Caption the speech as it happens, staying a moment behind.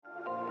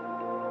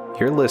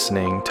You're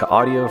listening to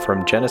audio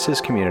from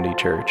Genesis Community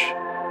Church.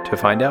 To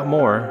find out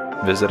more,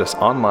 visit us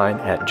online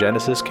at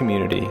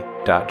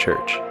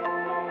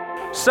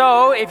genesiscommunity.church.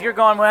 So if you're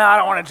going, well, I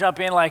don't want to jump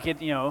in like it,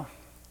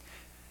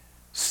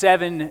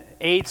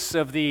 7/8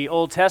 of the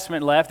Old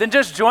Testament left, then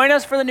just join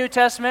us for the New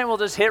Testament. We'll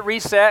just hit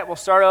reset. We'll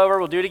start over.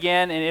 We'll do it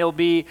again, and it'll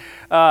be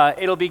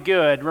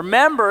good.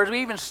 Remember, as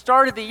we even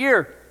started the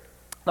year,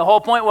 the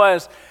whole point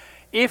was,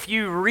 if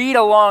you read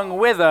along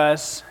with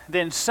us,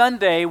 then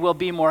Sunday will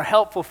be more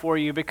helpful for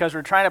you because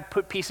we're trying to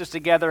put pieces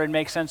together and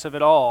make sense of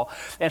it all.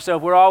 And so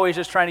if we're always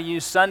just trying to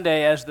use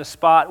Sunday as the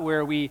spot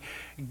where we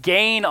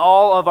gain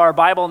all of our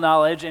Bible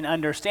knowledge and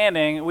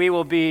understanding, we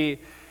will be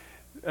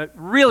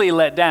really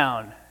let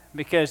down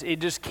because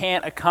it just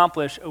can't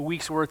accomplish a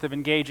week's worth of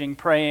engaging,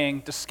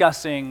 praying,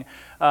 discussing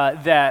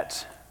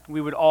that we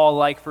would all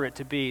like for it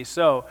to be.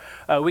 So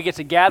we get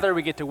to gather,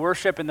 we get to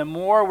worship, and the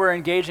more we're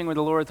engaging with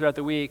the Lord throughout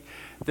the week,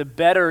 the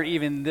better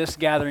even this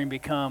gathering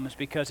becomes,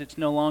 because it's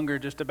no longer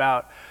just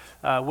about,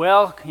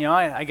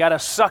 I got to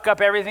suck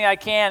up everything I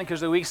can because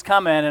the week's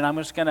coming and I'm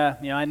just going to,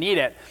 I need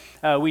it.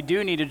 We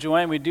do need to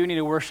join, we do need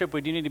to worship,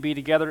 we do need to be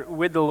together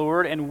with the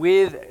Lord and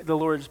with the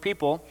Lord's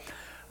people.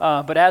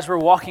 But as we're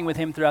walking with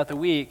Him throughout the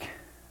week,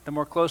 the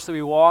more closely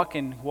we walk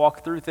and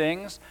walk through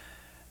things,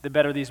 the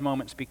better these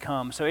moments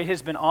become. So it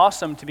has been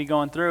awesome to be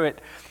going through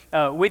it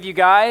with you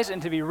guys and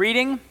to be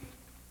reading.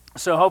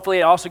 So hopefully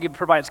it also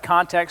provides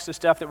context to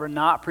stuff that we're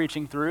not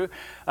preaching through.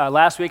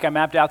 Last week I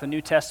mapped out the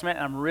New Testament,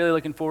 and I'm really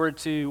looking forward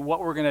to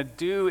what we're going to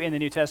do in the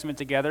New Testament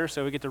together.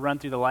 So we get to run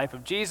through the life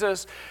of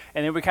Jesus,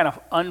 and then we kind of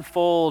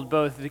unfold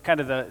both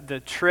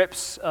the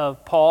trips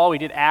of Paul. We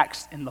did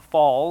Acts in the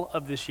fall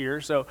of this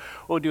year, so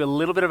we'll do a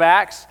little bit of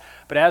Acts.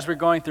 But as we're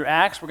going through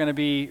Acts, we're going to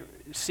be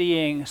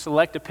seeing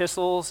select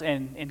epistles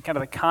and kind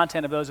of the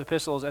content of those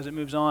epistles as it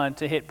moves on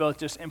to hit both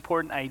just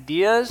important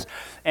ideas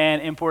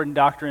and important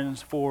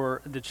doctrines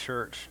for the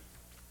church.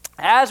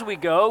 As we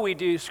go, we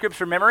do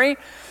scripture memory.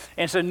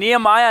 And so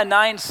Nehemiah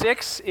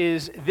 9:6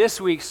 is this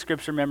week's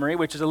scripture memory,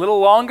 which is a little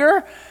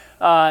longer,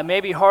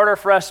 maybe harder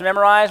for us to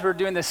memorize. We're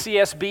doing the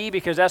CSB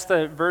because that's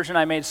the version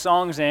I made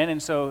songs in,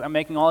 and so I'm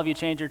making all of you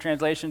change your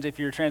translations if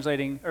you're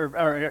translating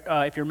or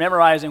if you're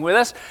memorizing with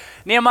us.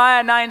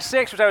 Nehemiah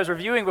 9:6, which I was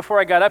reviewing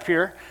before I got up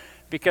here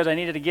because I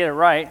needed to get it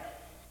right,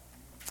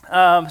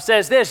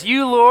 says this: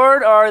 "You,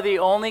 Lord, are the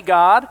only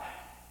God.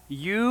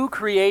 You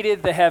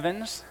created the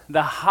heavens,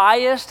 the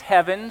highest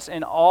heavens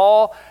and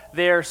all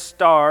their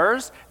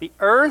stars, the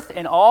earth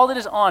and all that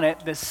is on it,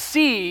 the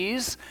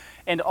seas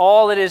and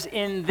all that is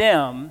in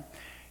them.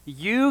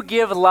 You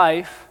give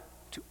life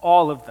to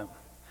all of them,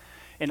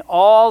 and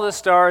all the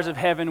stars of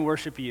heaven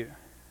worship you."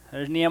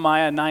 There's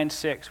Nehemiah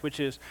 9:6, which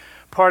is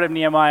part of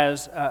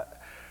Nehemiah's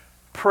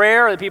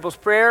prayer, the people's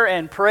prayer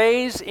and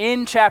praise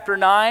in chapter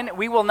 9.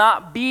 We will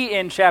not be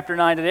in chapter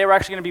 9 today. We're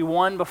actually going to be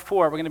one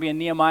before. We're going to be in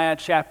Nehemiah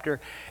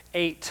chapter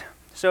 8.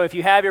 So if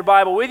you have your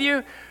Bible with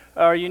you,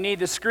 or you need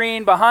the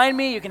screen behind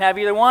me, you can have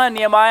either one.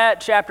 Nehemiah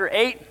chapter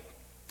 8.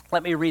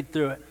 Let me read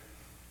through it.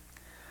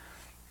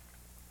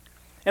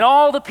 "And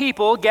all the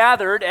people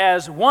gathered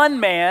as one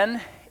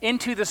man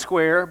into the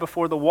square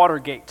before the water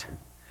gate.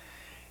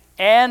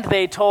 And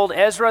they told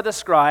Ezra the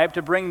scribe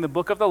to bring the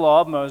book of the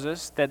law of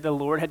Moses that the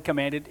Lord had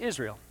commanded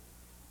Israel.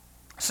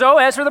 So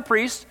Ezra the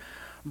priest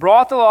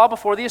brought the law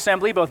before the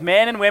assembly, both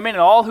men and women,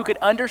 and all who could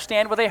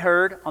understand what they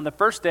heard, on the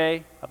first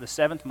day of the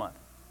 7th month.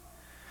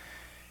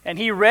 And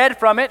he read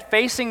from it,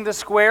 facing the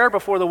square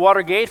before the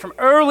water gate, from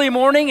early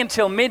morning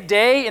until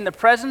midday, in the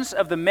presence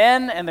of the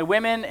men and the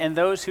women and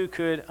those who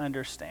could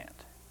understand.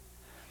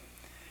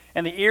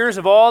 And the ears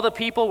of all the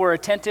people were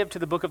attentive to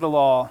the book of the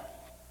law.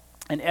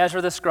 And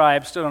Ezra the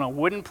scribe stood on a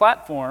wooden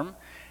platform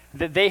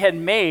that they had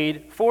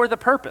made for the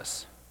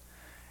purpose.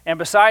 And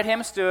beside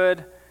him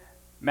stood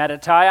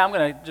Mattithiah." I'm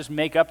going to just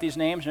make up these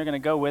names, and you're going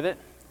to go with it.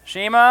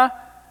 "Shema,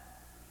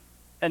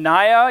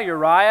 Ananiah,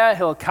 Uriah,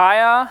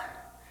 Hilkiah,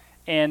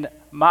 and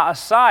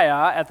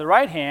Maaseiah at the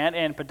right hand,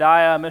 and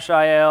Pedaiah,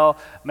 Mishael,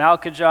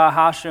 Malchijah,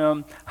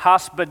 Hashum,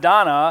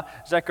 Hasbadana,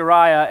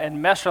 Zechariah,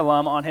 and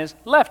Meshullam on his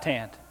left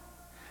hand.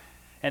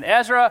 And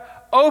Ezra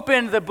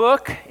opened the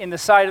book in the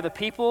sight of the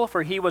people,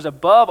 for he was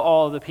above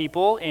all of the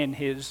people in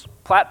his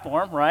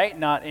platform," right?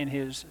 Not in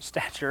his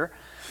stature.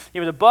 "He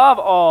was above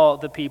all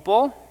the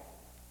people.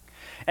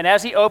 And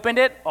as he opened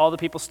it, all the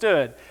people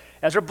stood.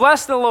 Ezra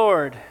blessed the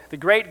Lord, the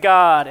great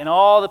God, and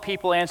all the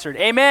people answered,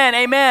 'Amen,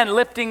 amen,'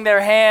 lifting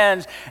their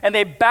hands. And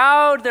they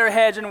bowed their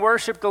heads and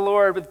worshiped the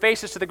Lord with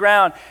faces to the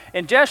ground.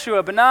 And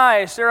Jeshua,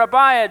 Benai,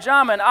 Sherebiah,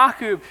 Jamin,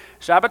 Akub,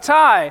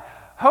 Shabbatai,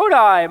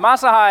 Hodai,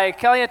 Masahai,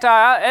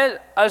 Keliatai,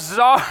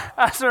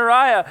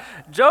 Azariah,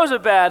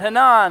 Jozabad,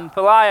 Hanan,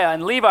 Peliah,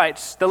 and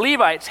Levites. The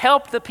Levites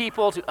helped the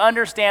people to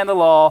understand the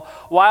law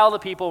while the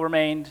people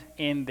remained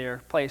in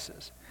their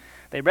places.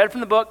 They read from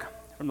the book,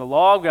 from the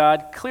law of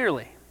God,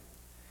 clearly.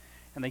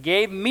 And they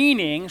gave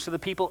meaning so the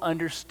people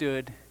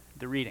understood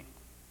the reading.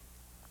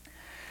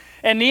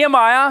 And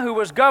Nehemiah, who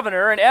was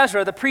governor, and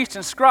Ezra, the priest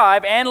and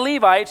scribe, and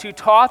Levites, who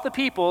taught the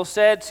people,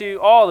 said to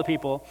all the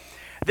people,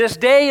 'This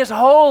day is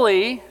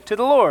holy to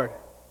the Lord.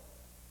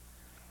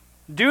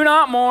 Do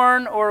not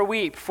mourn or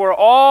weep, for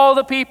all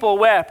the people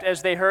wept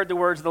as they heard the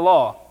words of the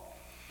law.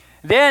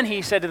 Then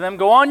he said to them,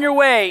 Go on your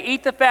way,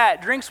 eat the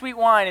fat, drink sweet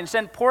wine, and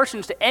send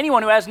portions to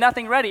anyone who has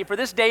nothing ready, for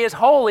this day is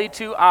holy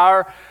to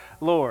our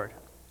Lord.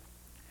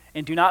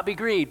 And do not be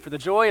grieved, for the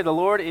joy of the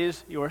Lord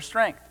is your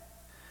strength.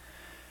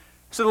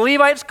 So the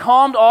Levites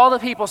calmed all the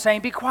people,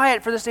 saying, Be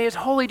quiet, for this day is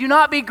holy. Do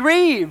not be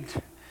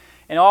grieved.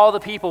 And all the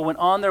people went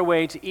on their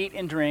way to eat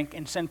and drink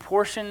and send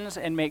portions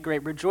and make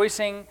great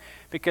rejoicing,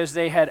 because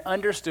they had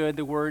understood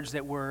the words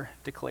that were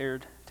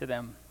declared to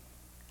them.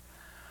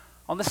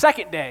 On the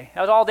second day,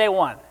 that was all day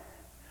one.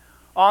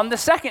 On the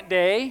second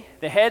day,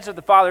 the heads of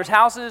the fathers'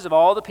 houses of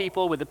all the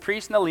people with the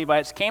priests and the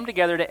Levites came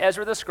together to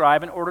Ezra the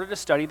scribe in order to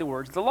study the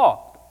words of the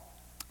law.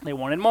 They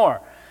wanted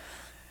more.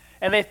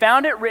 And they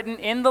found it written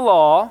in the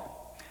law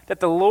that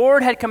the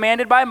Lord had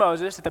commanded by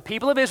Moses that the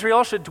people of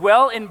Israel should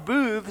dwell in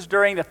booths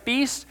during the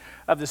feast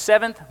of the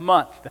 7th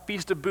month. The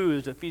Feast of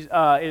Booths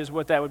is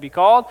what that would be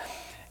called.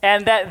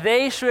 And that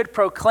they should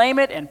proclaim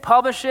it and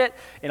publish it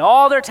in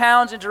all their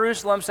towns in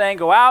Jerusalem, saying,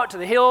 Go out to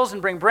the hills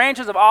and bring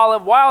branches of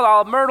olive, wild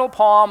olive, myrtle,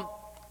 palm,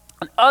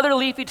 and other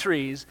leafy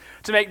trees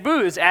to make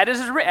booths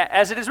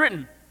as it is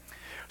written.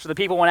 So the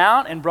people went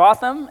out and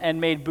brought them and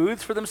made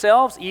booths for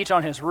themselves, each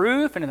on his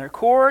roof and in their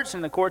courts, and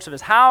in the courts of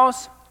his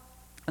house,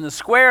 in the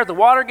square of the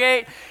water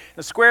gate,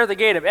 the square of the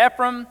gate of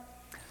Ephraim.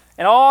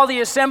 And all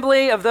the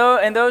assembly of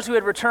those who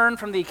had returned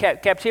from the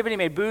captivity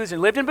made booths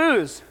and lived in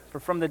booths. For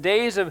from the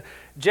days of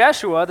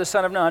Jeshua, the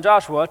son of Nun,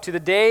 Joshua, to the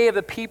day of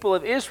the people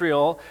of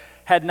Israel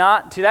had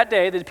not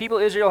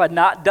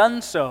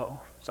done so.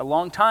 It's a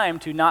long time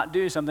to not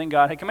do something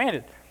God had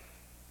commanded.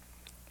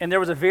 And there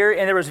was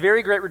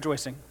very great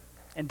rejoicing.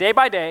 And day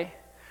by day,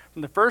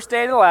 from the first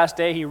day to the last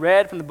day, he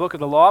read from the book of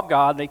the law of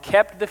God. They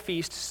kept the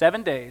feast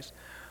 7 days.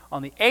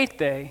 On the 8th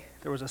day,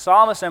 there was a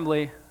solemn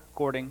assembly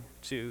according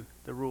to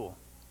the rule.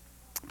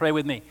 Pray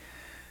with me.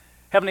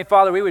 Heavenly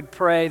Father, we would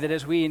pray that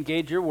as we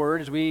engage your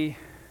word, as we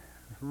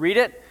read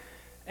it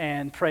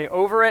and pray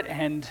over it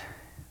and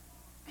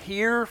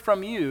hear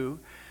from you,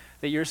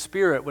 that your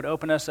Spirit would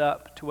open us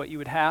up to what you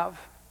would have,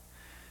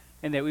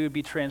 and that we would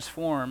be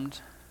transformed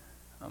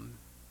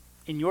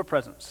in your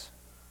presence.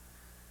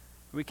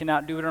 We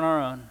cannot do it on our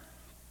own.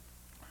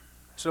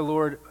 So,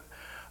 Lord,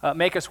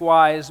 make us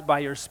wise by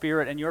your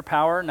Spirit and your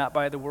power, not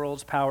by the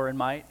world's power and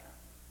might.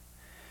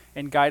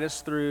 And guide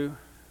us through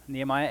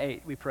Nehemiah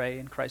 8, we pray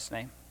in Christ's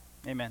name.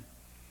 Amen.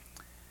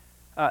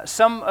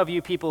 Some of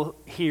you people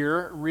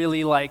here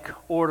really like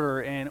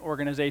order and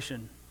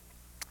organization.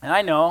 And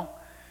I know,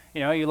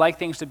 you like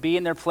things to be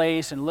in their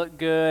place and look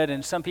good,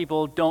 and some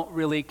people don't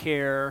really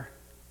care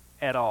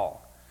at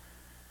all.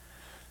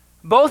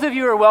 Both of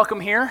you are welcome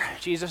here.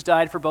 Jesus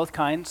died for both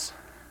kinds.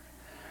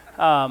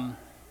 But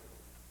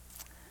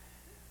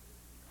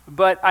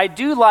I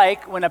do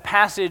like when a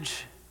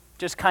passage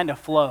just kind of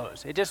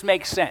flows. It just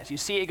makes sense. You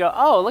see it, you go,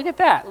 oh, look at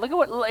that. Look at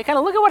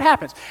what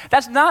happens.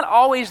 That's not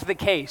always the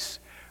case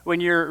when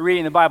you're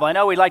reading the Bible. I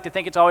know we'd like to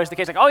think it's always the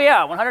case, like, oh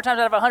yeah, 100 times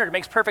out of 100, it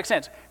makes perfect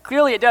sense.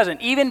 Clearly it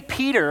doesn't. Even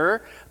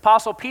Peter,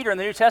 Apostle Peter in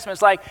the New Testament,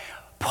 is like,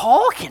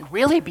 Paul can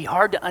really be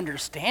hard to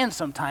understand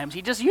sometimes.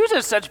 He just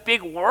uses such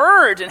big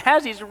words and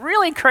has these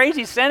really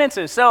crazy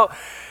sentences. So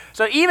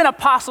even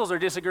apostles are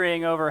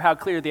disagreeing over how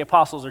clear the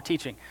apostles are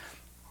teaching,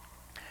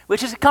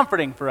 which is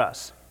comforting for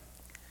us.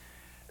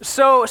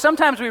 So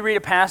sometimes we read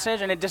a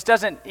passage and it just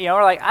doesn't,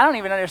 we're like, I don't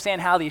even understand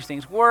how these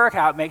things work,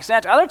 how it makes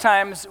sense. Other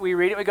times we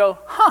read it and we go,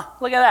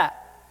 look at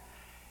that.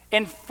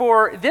 And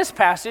for this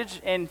passage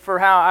and for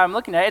how I'm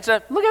looking at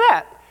it, look at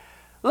that.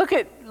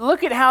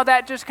 Look at how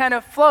that just kind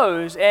of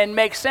flows and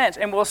makes sense.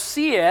 And we'll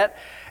see it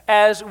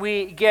as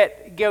we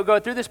go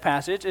through this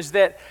passage, is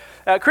that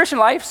Christian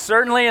life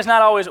certainly is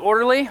not always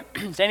orderly.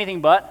 It's anything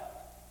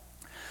but.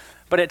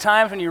 But at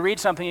times when you read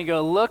something, you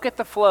go, look at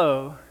the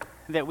flow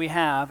that we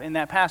have in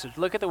that passage.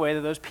 Look at the way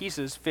that those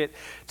pieces fit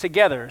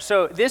together.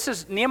 So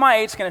Nehemiah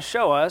 8 is going to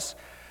show us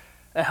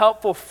a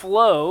helpful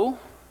flow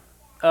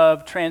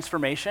of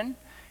transformation.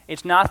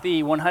 It's not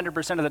the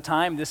 100% of the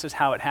time this is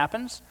how it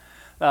happens,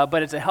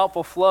 but it's a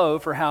helpful flow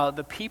for how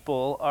the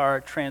people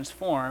are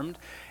transformed,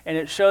 and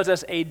it shows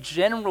us a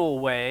general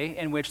way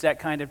in which that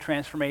kind of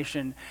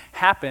transformation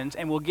happens,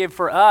 and will give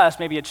for us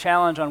maybe a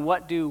challenge on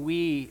what do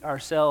we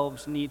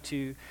ourselves need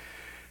to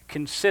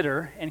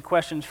consider and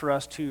questions for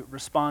us to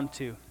respond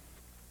to.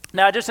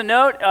 Now, just a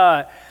note,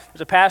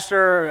 there's a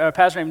pastor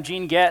named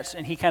Gene Getz,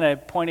 and he kind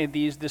of pointed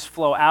this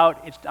flow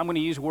out. I'm going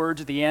to use words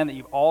at the end that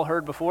you've all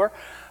heard before,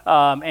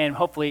 and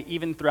hopefully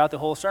even throughout the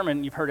whole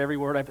sermon, you've heard every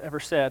word I've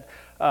ever said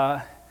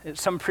at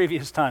some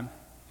previous time.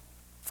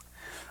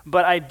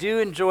 But I do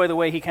enjoy the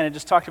way he kind of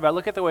just talked about,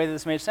 look at the way that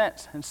this made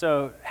sense. And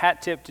so,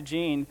 hat tip to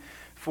Gene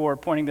for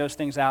pointing those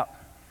things out.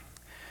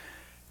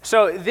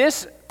 So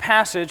this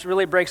passage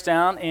really breaks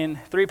down in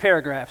 3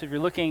 paragraphs. If you're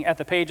looking at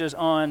the pages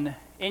in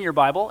your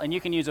Bible, and you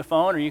can use a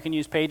phone, or you can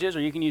use pages, or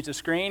you can use a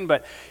screen,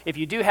 but if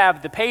you do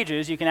have the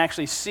pages, you can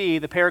actually see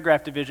the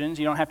paragraph divisions.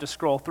 You don't have to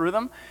scroll through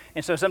them.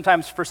 And so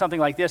sometimes for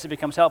something like this, it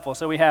becomes helpful.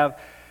 So we have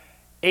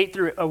 1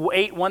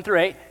 through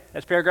 8,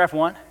 that's paragraph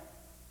 1.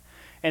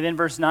 And then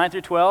verse 9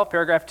 through 12,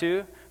 paragraph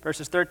 2,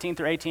 verses 13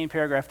 through 18,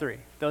 paragraph 3.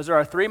 Those are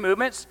our 3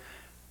 movements.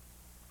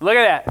 Look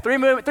at that.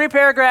 3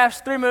 paragraphs,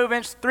 3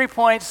 movements, 3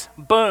 points,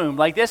 boom.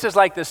 Like this is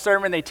like the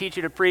sermon they teach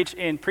you to preach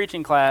in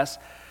preaching class.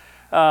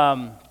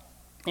 So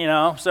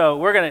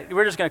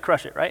we're just gonna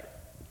crush it, right?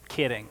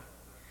 Kidding.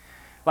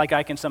 Like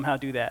I can somehow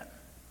do that.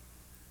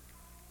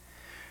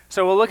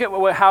 So we'll look at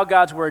how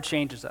God's word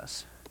changes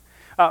us.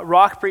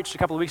 Rock preached a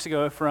couple of weeks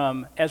ago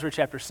from Ezra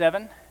chapter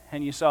 7,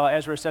 and you saw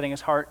Ezra setting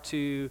his heart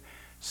to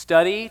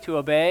study, to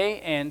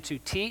obey, and to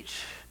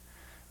teach.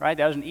 Right?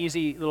 That was an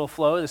easy little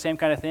flow, the same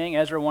kind of thing.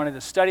 Ezra wanted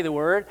to study the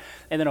word,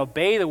 and then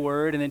obey the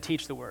word, and then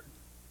teach the word.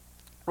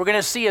 We're going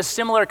to see a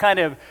similar kind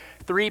of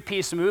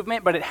 3-piece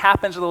movement, but it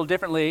happens a little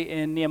differently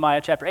in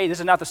Nehemiah chapter 8. This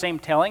is not the same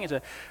telling.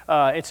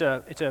 It's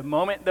a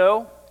moment,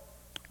 though,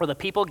 where the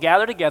people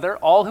gather together,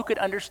 all who could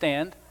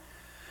understand,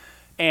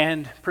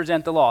 and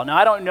present the law. Now,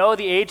 I don't know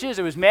the ages.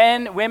 It was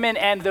men, women,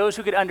 and those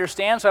who could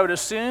understand, so I would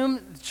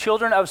assume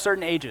children of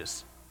certain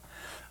ages.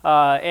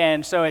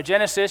 And so at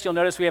Genesis, you'll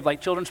notice we have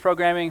like children's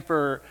programming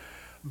for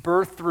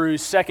birth through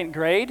 2nd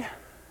grade.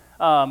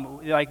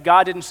 Like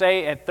God didn't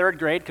say at 3rd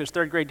grade, because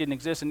 3rd grade didn't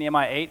exist in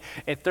Nehemiah 8.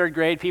 At 3rd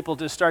grade, people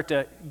just start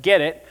to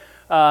get it.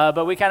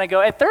 But we kind of go,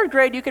 at 3rd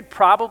grade, you could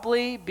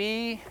probably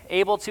be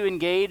able to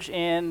engage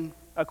in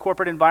a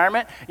corporate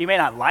environment. You may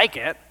not like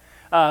it,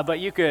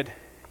 but you could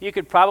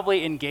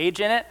probably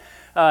engage in it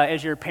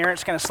as your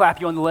parents kind of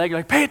slap you on the leg. You're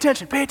like, pay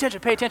attention, pay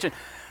attention, pay attention.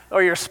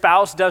 Or your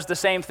spouse does the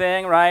same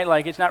thing, right?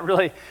 Like it's not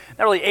really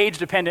age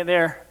dependent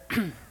there.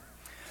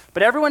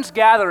 But everyone's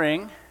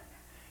gathering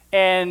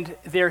and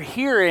they're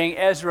hearing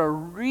Ezra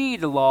read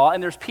the law,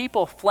 and there's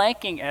people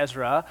flanking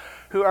Ezra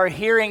who are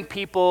hearing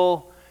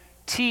people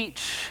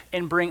teach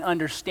and bring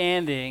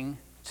understanding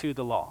to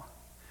the law.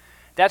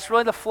 That's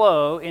really the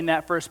flow in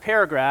that first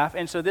paragraph,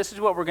 and so this is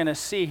what we're going to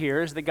see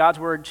here, is that God's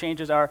word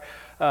changes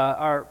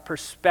our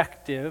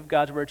perspective.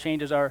 God's word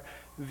changes our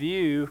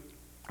view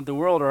of the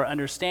world, or our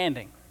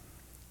understanding.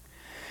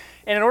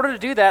 And in order to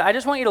do that, I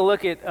just want you to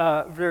look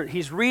at,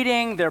 he's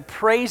reading, they're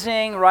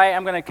praising, right?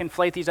 I'm going to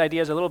conflate these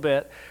ideas a little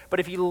bit. But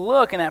if you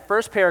look in that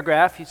first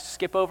paragraph, you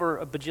skip over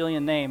a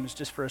bajillion names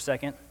just for a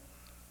second.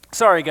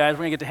 Sorry, guys,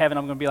 when we get to heaven,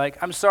 I'm going to be like,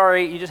 I'm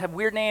sorry, you just have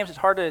weird names. It's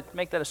hard to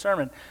make that a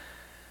sermon.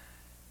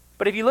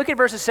 But if you look at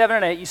verses 7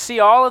 and 8, you see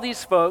all of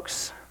these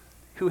folks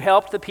who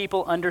helped the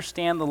people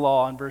understand the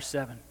law in verse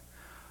 7.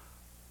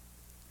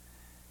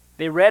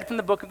 They read from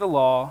the book of the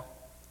law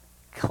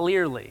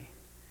clearly,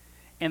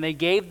 and they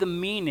gave the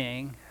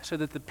meaning so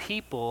that the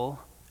people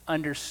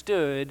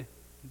understood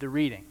the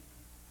reading.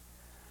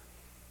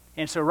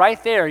 And so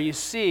right there you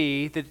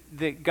see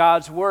that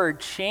God's word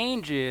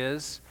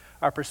changes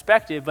our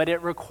perspective, but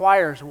it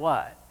requires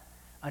what?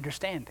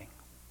 Understanding.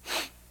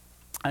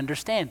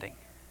 Understanding.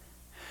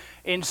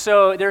 And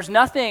so there's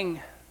nothing,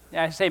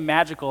 I say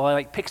magical,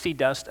 like pixie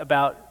dust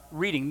about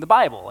reading the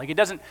Bible. Like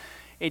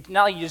it's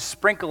not like you just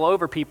sprinkle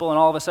over people and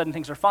all of a sudden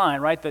things are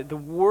fine, right? The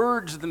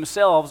words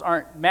themselves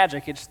aren't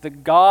magic. It's the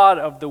God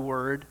of the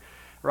Word,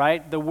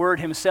 right? The Word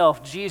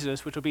himself,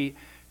 Jesus, which will be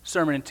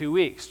sermon in 2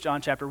 weeks,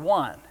 John chapter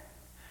 1.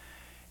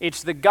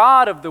 It's the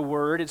God of the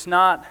Word. It's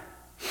not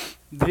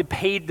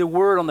the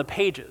word on the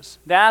pages.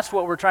 That's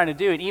what we're trying to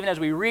do. And even as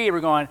we read,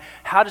 we're going,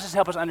 how does this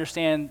help us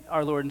understand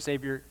our Lord and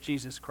Savior,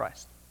 Jesus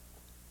Christ?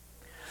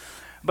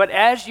 But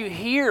as you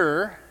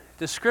hear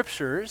the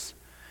scriptures,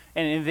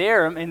 and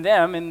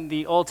in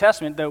the Old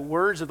Testament, the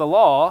words of the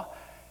law,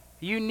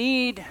 you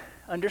need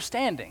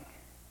understanding.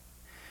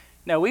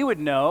 Now, we would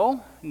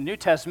know, in the New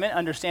Testament,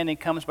 understanding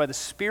comes by the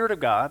Spirit of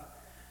God,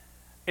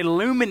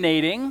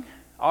 illuminating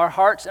our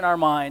hearts and our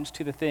minds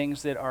to the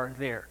things that are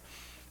there.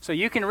 So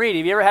you can read.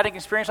 Have you ever had an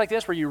experience like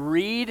this where you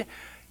read,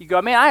 you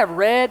go, man, I have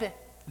read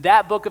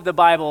that book of the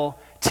Bible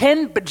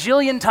 10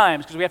 bajillion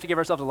times, because we have to give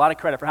ourselves a lot of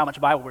credit for how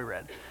much Bible we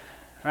read.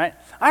 Right?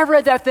 I've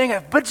read that thing a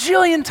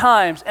bajillion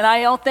times, and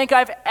I don't think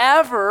I've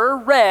ever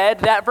read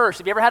that verse.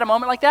 Have you ever had a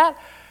moment like that?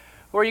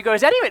 Where you go,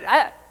 is that even,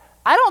 I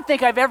don't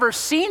think I've ever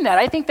seen that.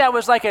 I think that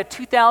was like a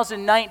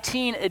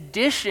 2019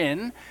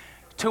 addition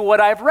to what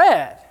I've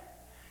read.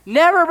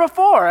 Never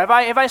before have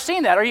I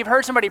seen that. Or you've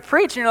heard somebody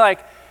preach, and you're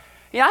like,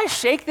 yeah, I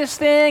shake this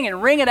thing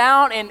and wring it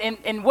out,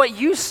 and what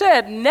you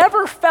said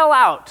never fell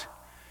out.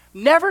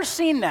 Never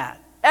seen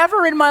that,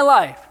 ever in my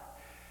life.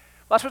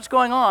 Well, that's what's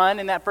going on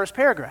in that first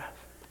paragraph.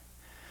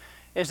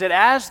 Is that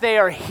as they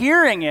are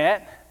hearing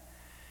it,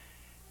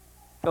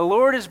 the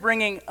Lord is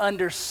bringing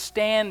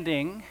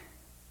understanding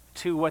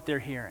to what they're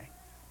hearing.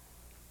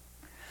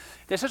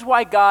 This is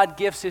why God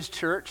gives his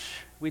church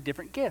with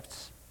different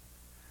gifts.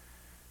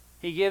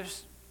 He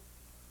gives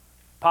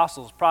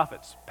apostles,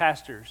 prophets,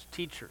 pastors,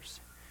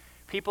 teachers,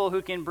 people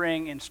who can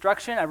bring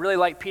instruction. I really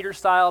like Peter's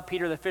style.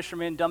 Peter the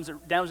fisherman dumbs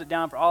it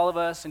down for all of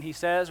us, and he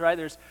says, right,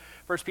 there's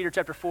 1 Peter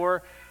chapter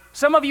 4,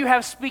 some of you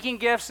have speaking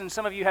gifts and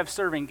some of you have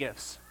serving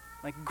gifts.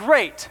 Like,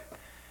 great.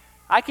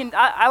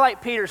 I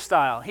like Peter's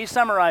style. He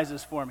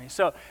summarizes for me.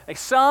 So, like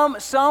some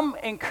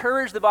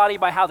encourage the body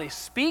by how they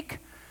speak.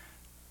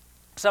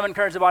 Some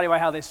encourage the body by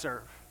how they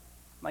serve.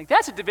 Like,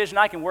 that's a division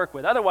I can work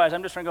with. Otherwise,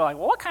 I'm just trying to go like,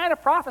 well, what kind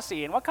of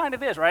prophecy and what kind of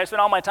this, right? I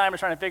spend all my time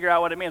trying to figure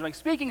out what it means. Like,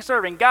 speaking,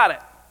 serving, got it.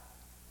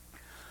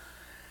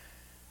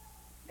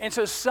 And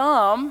so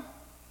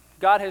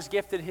God has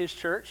gifted his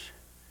church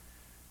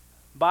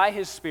by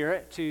his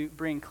Spirit to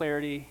bring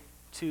clarity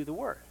to the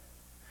Word.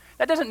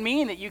 That doesn't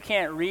mean that you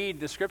can't read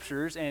the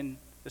Scriptures and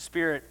the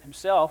Spirit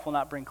himself will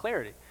not bring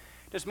clarity.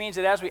 It just means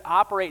that as we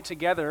operate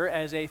together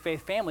as a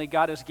faith family,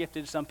 God has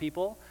gifted some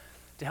people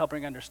to help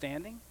bring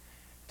understanding,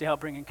 to help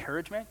bring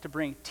encouragement, to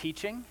bring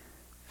teaching.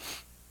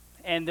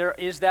 And there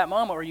is that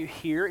moment where you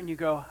hear and you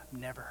go, I've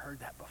never heard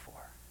that before.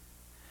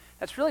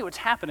 That's really what's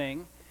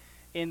happening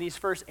in these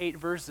first 8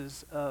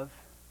 verses of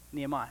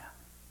Nehemiah.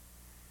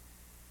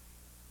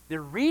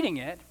 They're reading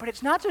it, but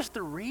it's not just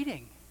the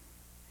reading.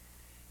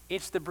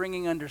 It's the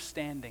bringing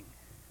understanding.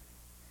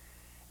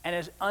 And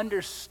as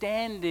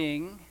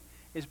understanding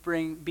is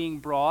being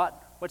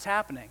brought, what's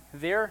happening?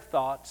 Their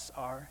thoughts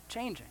are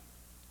changing.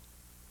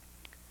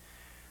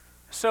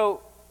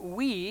 So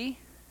we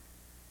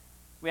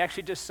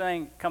actually just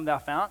sang Come Thou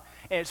Fount.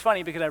 And it's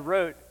funny because I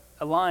wrote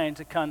a line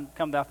to Come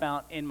Thou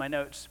Fount in my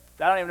notes.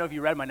 I don't even know if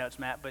you read my notes,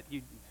 Matt, but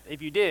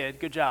if you did,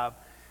 good job.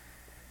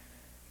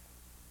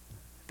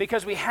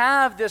 Because we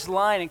have this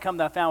line in Come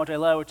Thou Fount, which I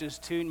love, which is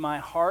tune my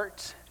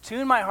heart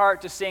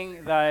to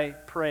sing thy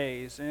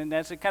praise. And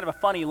that's kind of a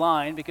funny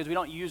line because we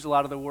don't use a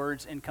lot of the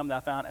words in Come Thou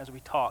Fount as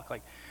we talk.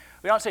 Like,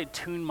 we don't say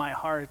tune my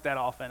heart that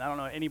often. I don't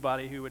know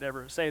anybody who would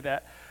ever say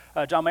that.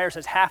 John Mayer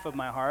says half of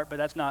my heart, but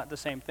that's not the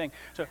same thing.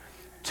 So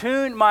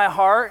tune my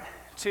heart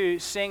to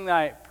sing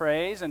thy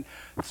praise. And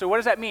so what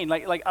does that mean?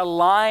 Like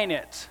align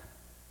it.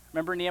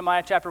 Remember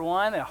Nehemiah chapter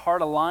 1, the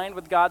heart aligned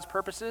with God's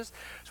purposes?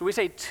 So we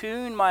say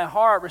tune my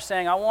heart. We're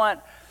saying I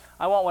want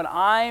what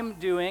I'm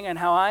doing and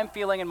how I'm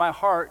feeling in my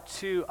heart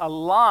to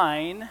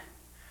align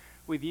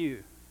with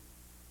you.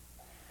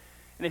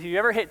 And if you've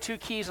ever hit 2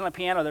 keys on a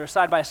piano that are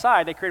side by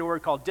side, they create a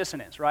word called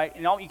dissonance, right?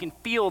 And you can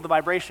feel the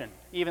vibration,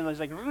 even though it's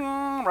like,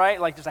 right?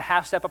 Like just a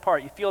half step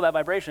apart, you feel that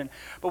vibration.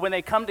 But when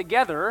they come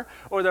together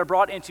or they're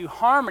brought into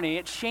harmony,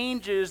 it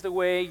changes the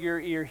way your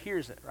ear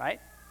hears it,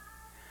 right?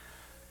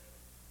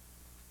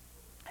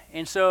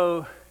 And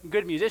so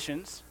good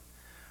musicians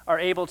are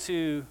able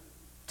to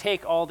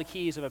take all the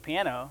keys of a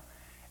piano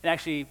and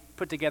actually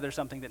put together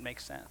something that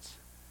makes sense.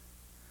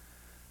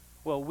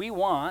 Well, we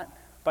want,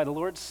 by the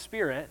Lord's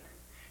Spirit,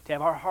 to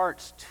have our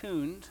hearts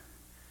tuned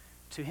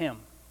to him.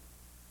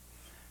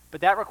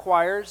 But that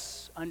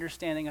requires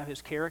understanding of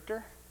his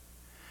character,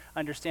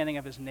 understanding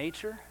of his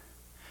nature,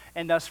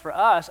 and thus for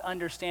us,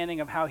 understanding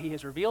of how he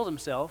has revealed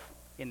himself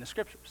in the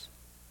Scriptures.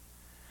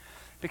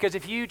 Because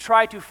if you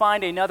try to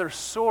find another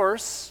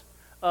source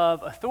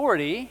of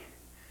authority,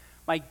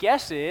 my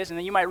guess is, and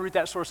then you might root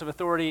that source of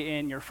authority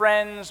in your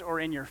friends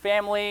or in your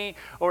family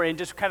or in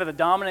just kind of the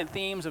dominant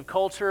themes of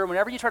culture.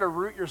 Whenever you try to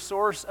root your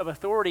source of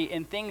authority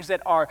in things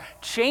that are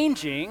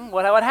changing,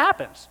 what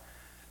happens?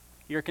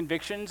 Your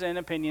convictions and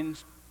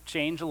opinions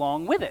change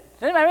along with it.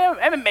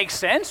 It makes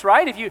sense,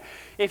 right?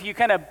 If you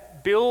kind of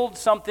build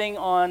something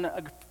on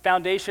a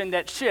foundation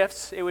that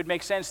shifts, it would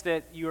make sense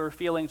that your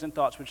feelings and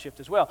thoughts would shift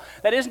as well.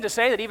 That isn't to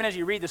say that even as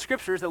you read the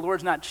Scriptures, the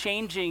Lord's not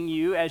changing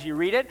you as you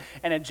read it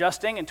and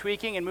adjusting and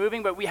tweaking and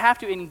moving, but we have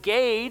to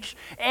engage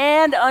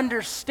and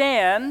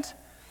understand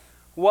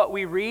what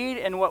we read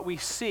and what we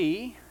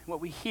see, what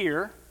we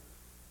hear,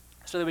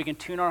 so that we can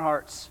tune our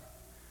hearts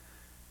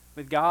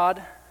with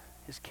God,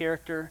 his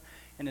character,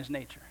 and his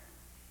nature.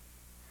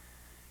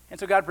 And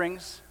so God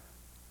brings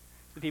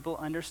the people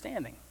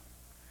understanding.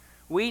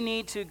 We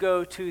need to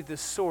go to the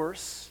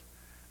source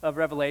of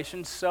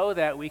revelation so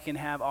that we can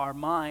have our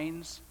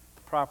minds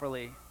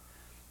properly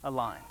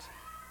aligned.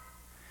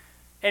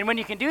 And when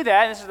you can do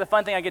that, and this is the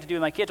fun thing I get to do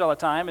with my kids all the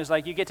time, is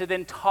like you get to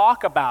then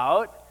talk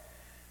about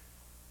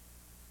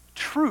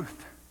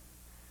truth.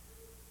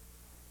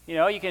 You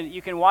know, you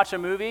can watch a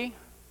movie.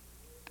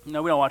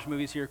 No, we don't watch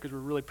movies here because we're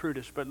really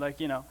prudish, but like,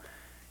 you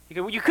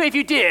could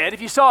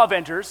if you saw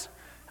Avengers,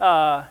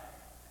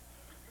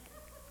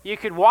 you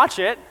could watch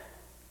it,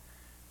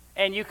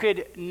 and you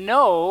could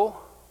know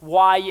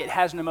why it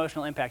has an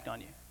emotional impact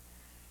on you.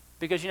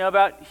 Because you know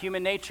about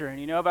human nature, and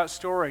you know about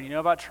story, and you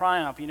know about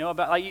triumph, you know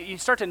about, you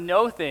start to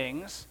know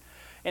things.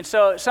 And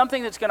so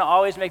something that's going to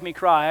always make me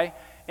cry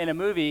in a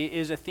movie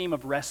is a theme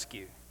of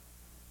rescue.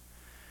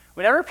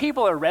 Whenever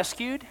people are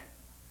rescued,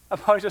 I'm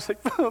always just like,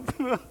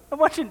 I'm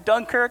watching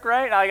Dunkirk,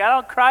 right? I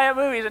don't cry at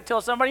movies until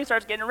somebody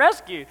starts getting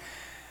rescued.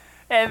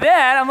 And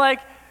then I'm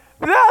like,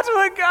 that's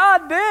what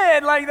God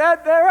did. Like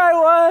that, there I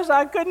was.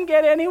 I couldn't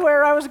get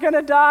anywhere. I was going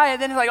to die. And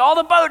then like all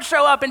the boats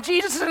show up and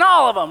Jesus is in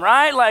all of them,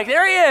 right? Like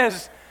there he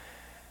is.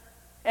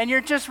 And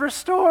you're just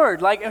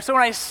restored. Like, so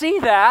when I see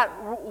that,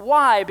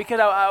 why?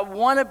 Because I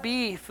want to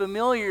be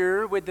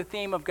familiar with the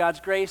theme of God's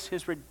grace,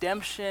 his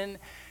redemption,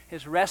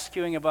 his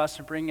rescuing of us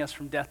and bringing us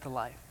from death to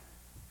life.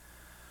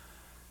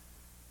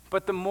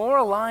 But the more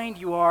aligned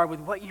you are with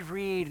what you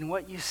read and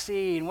what you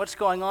see and what's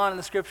going on in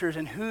the Scriptures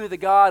and who the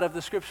God of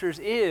the Scriptures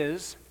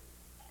is,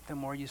 the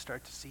more you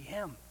start to see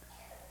him.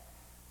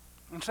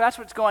 And so that's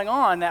what's going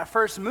on. That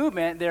first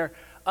movement, they're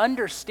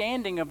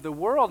understanding of the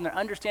world and their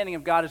understanding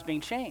of God is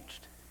being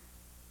changed.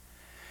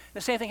 The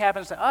same thing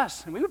happens to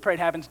us, and we would pray it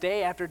happens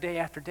day after day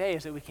after day,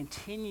 is that we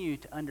continue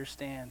to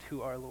understand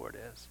who our Lord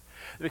is,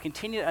 that we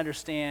continue to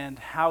understand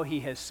how he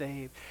has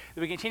saved,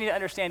 that we continue to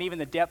understand even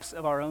the depths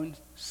of our own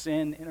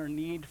sin and our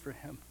need for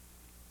him.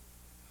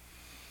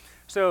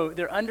 So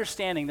their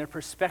understanding, their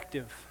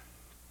perspective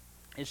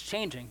is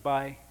changing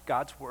by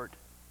God's word.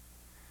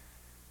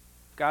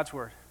 God's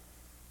word.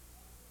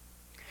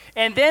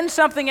 And then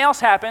something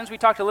else happens. We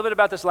talked a little bit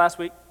about this last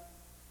week.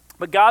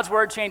 But God's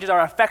word changes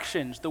our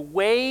affections, the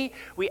way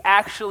we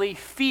actually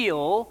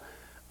feel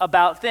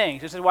about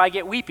things. This is why I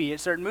get weepy at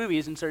certain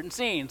movies and certain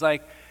scenes.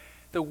 Like,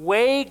 the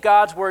way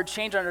God's word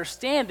changes our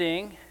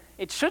understanding,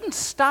 it shouldn't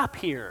stop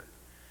here,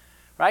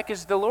 right?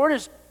 Because the Lord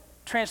is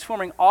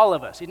transforming all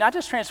of us. He's not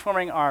just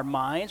transforming our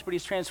minds, but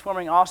he's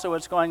transforming also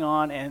what's going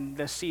on in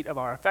the seat of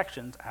our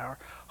affections, our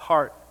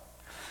heart.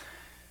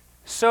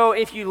 So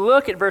if you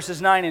look at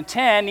verses 9 and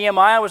 10,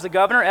 Nehemiah was the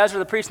governor, Ezra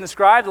the priest and the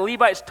scribe, the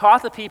Levites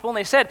taught the people, and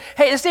they said,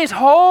 hey, this day is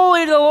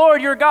holy to the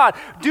Lord your God.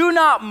 Do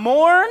not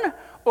mourn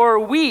or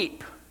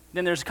weep.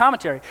 Then there's a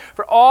commentary.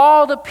 For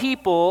all the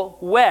people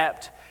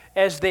wept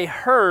as they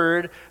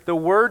heard the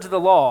words of the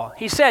law.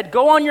 He said,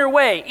 go on your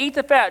way, eat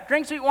the fat,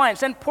 drink sweet wine,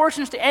 send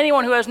portions to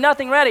anyone who has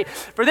nothing ready.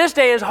 For this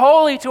day is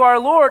holy to our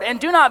Lord,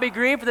 and do not be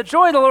grieved, for the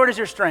joy of the Lord is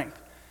your strength.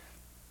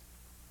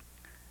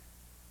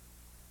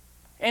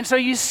 And so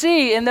you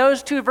see in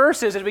those two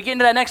verses, as we get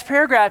into that next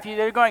paragraph,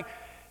 they're going,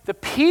 the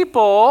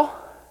people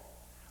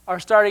are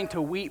starting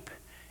to weep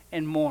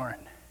and mourn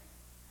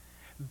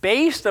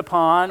based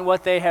upon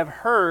what they have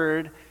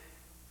heard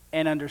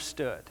and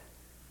understood.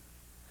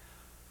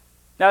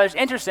 Now, it's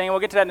interesting, and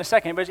we'll get to that in a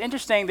second, but it's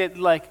interesting that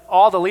like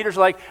all the leaders are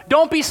like,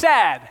 don't be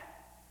sad.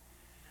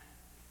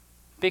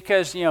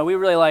 Because, we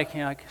really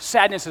like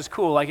sadness is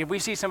cool. Like if we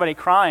see somebody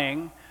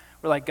crying,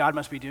 we're like, God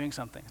must be doing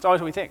something. It's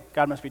always what we think.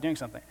 God must be doing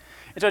something.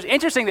 And so it's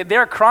interesting that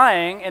they're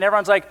crying, and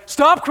everyone's like,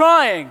 stop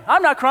crying.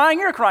 I'm not crying,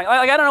 you're crying.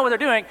 Like I don't know what they're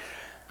doing.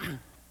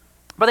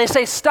 But they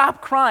say,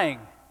 stop crying.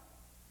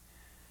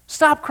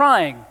 Stop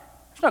crying.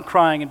 There's no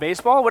crying in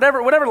baseball,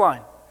 whatever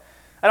line.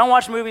 I don't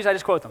watch movies, I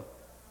just quote them.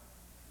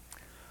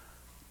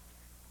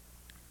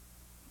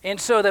 And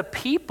so the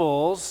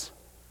people's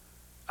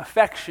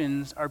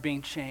affections are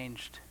being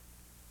changed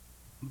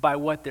by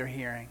what they're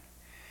hearing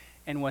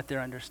and what they're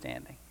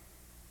understanding.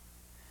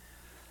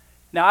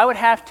 Now, I would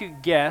have to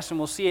guess, and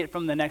we'll see it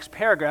from the next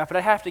paragraph, but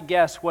I have to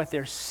guess what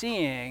they're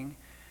seeing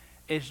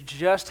is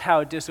just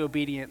how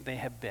disobedient they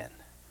have been.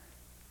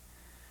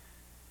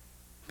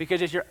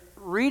 Because as you're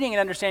reading and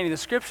understanding the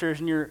scriptures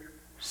and you're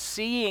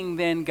seeing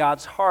then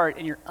God's heart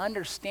and you're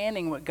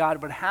understanding what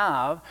God would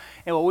have,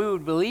 and what we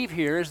would believe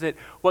here is that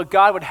what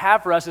God would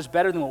have for us is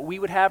better than what we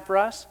would have for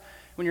us.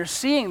 When you're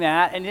seeing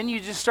that, and then you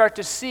just start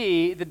to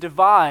see the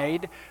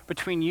divide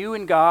between you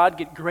and God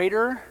get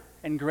greater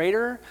and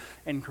greater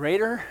and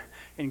greater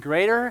and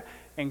greater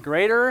and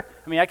greater.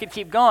 I mean, I could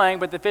keep going,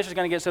 but the fish is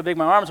going to get so big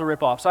my arms will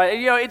rip off. So,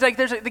 it's like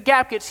the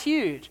gap gets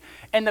huge.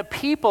 And the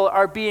people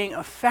are being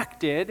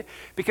affected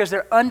because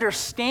their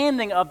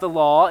understanding of the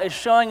law is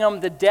showing them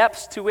the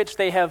depths to which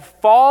they have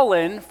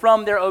fallen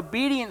from their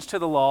obedience to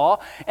the law,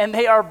 and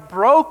they are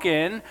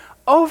broken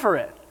over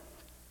it.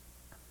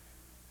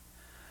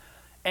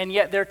 And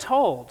yet they're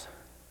told,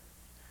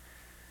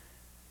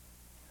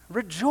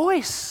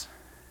 rejoice,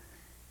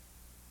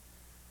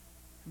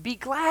 be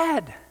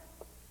glad.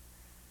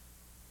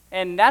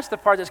 And that's the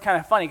part that's kind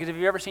of funny, because if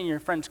you've ever seen your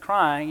friends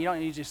crying, you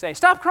don't usually say,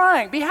 stop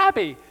crying, be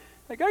happy.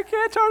 Like, I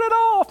can't turn it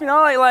off. You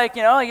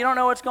don't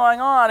know what's going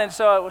on. And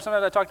so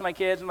sometimes I talk to my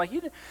kids, and I'm like, you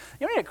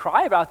don't need to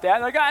cry about that.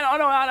 They're like, I don't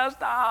know how to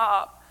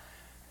stop.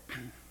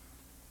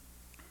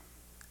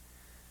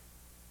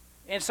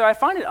 And so I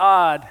find it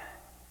odd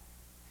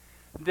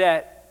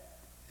that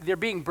they're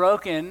being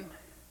broken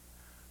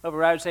over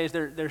what I would say is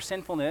their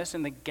sinfulness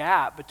and the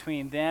gap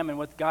between them and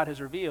what God has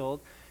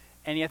revealed,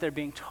 and yet they're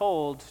being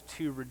told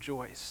to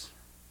rejoice.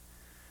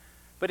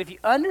 But if you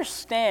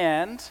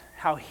understand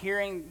how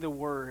hearing the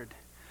word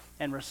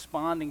and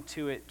responding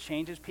to it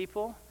changes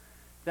people,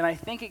 then I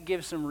think it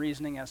gives some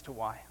reasoning as to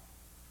why.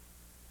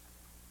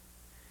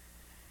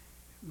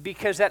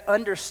 Because that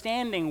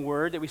understanding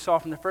word that we saw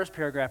from the first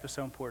paragraph is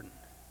so important.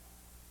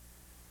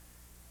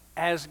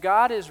 As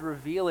God is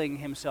revealing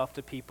himself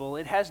to people,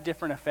 it has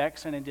different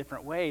effects and in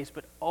different ways,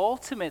 but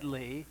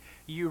ultimately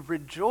you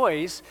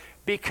rejoice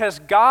because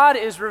God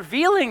is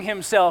revealing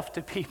himself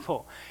to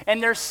people,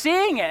 and they're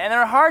seeing it, and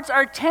their hearts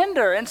are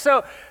tender, and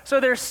so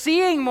they're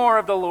seeing more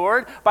of the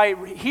Lord by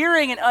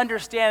hearing and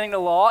understanding the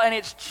law, and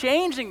it's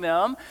changing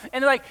them,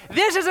 and they're like,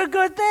 this is a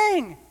good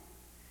thing.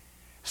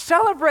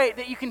 Celebrate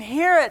that you can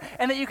hear it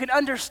and that you can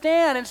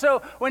understand. And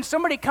so when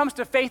somebody comes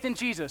to faith in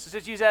Jesus, let's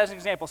just use that as an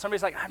example.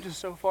 Somebody's like, I'm just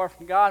so far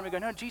from God. And we go,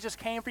 no, Jesus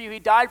came for you. He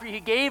died for you. He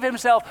gave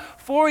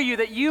himself for you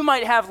that you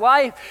might have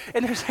life.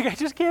 And they're like, I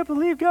just can't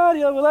believe God.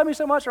 He will love me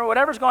so much, or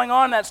whatever's going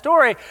on in that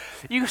story.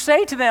 You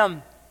say to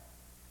them,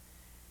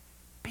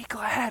 be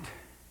glad.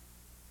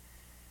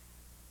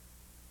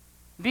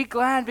 Be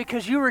glad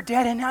because you were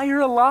dead and now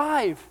you're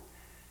alive.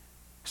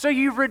 So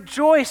you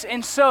rejoice,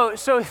 and so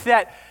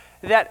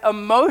that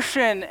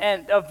emotion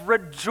and of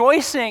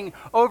rejoicing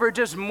over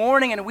just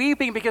mourning and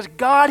weeping because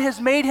God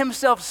has made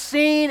himself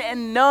seen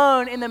and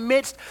known in the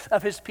midst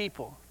of his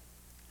people.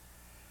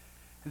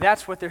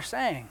 That's what they're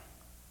saying.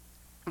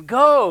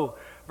 Go,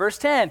 verse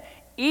 10,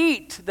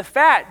 eat the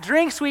fat,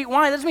 drink sweet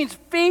wine. This means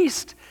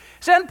feast.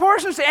 Send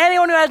portions to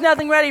anyone who has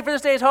nothing ready, for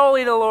this day is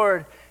holy to the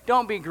Lord.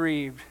 Don't be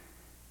grieved.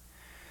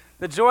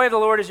 The joy of the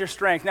Lord is your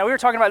strength. Now, we were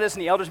talking about this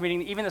in the elders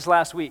meeting even this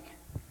last week,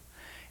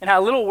 and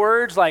how little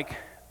words like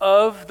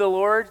of the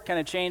Lord kind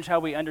of change how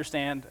we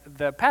understand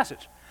the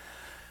passage.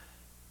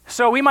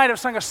 So we might have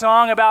sung a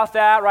song about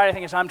that, right? I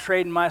think it's I'm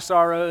trading my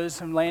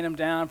sorrows, I'm laying them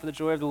down for the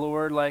joy of the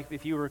Lord. Like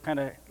if you were kind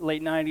of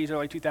late 90s,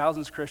 early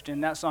 2000s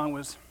Christian, that song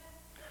was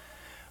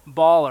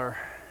baller.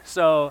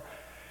 So,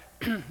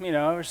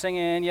 we're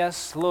singing,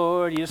 yes,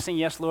 Lord. You just sing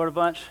yes, Lord a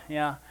bunch?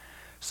 Yeah.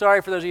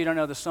 Sorry for those of you who don't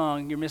know the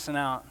song. You're missing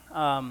out.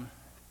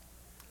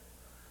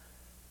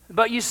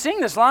 But you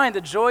sing this line,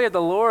 the joy of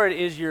the Lord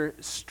is your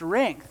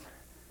strength.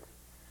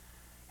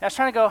 And I was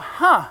trying to go,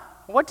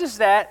 what does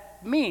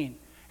that mean?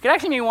 It could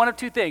actually mean one of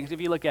two things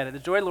if you look at it. The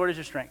joy of the Lord is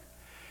your strength.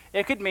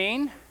 It could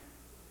mean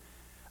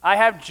I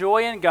have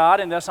joy in God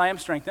and thus I am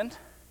strengthened.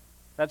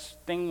 That's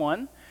thing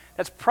one.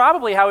 That's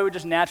probably how we would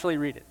just naturally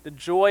read it. The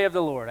joy of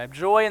the Lord. I have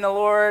joy in the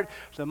Lord,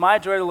 so my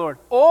joy of the Lord.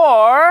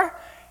 Or,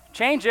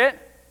 change it,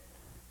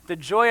 the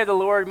joy of the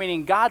Lord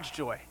meaning God's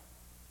joy.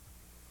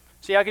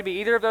 See how it could be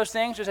either of those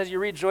things, just as you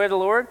read joy of the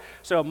Lord?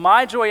 So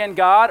my joy in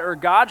God or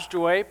God's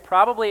joy,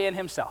 probably in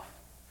himself.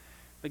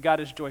 But God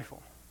is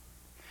joyful.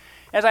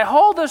 As I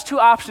hold those two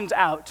options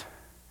out,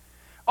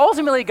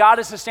 ultimately God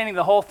is sustaining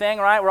the whole thing,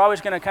 right? We're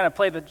always going to kind of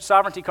play the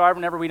sovereignty card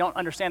whenever we don't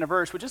understand a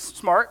verse, which is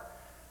smart.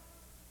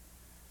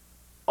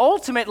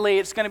 Ultimately,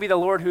 it's going to be the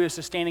Lord who is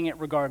sustaining it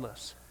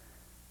regardless.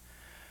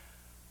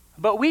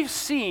 But we've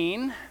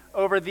seen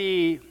over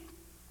the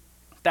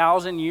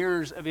 1,000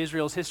 years of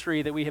Israel's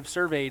history that we have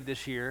surveyed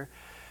this year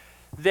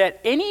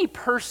that any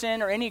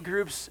person or any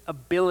group's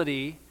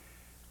ability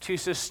to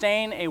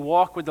sustain a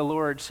walk with the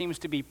Lord seems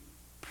to be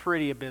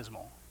pretty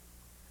abysmal.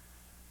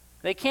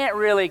 They can't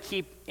really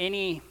keep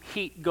any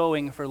heat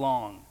going for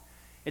long.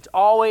 It's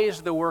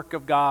always the work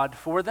of God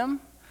for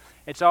them.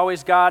 It's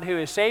always God who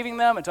is saving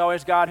them. It's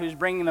always God who's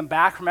bringing them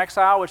back from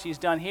exile, which he's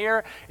done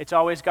here. It's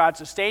always God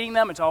sustaining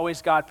them. It's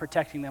always God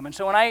protecting them. And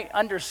so when I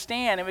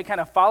understand and we kind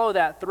of follow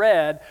that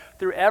thread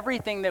through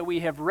everything that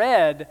we have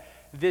read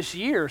this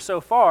year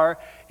so far,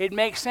 it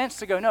makes sense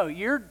to go, no,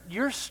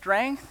 your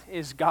strength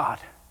is God.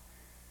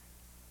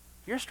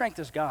 Your strength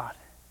is God.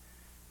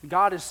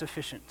 God is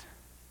sufficient.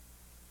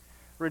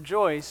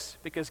 Rejoice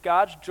because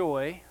God's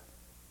joy,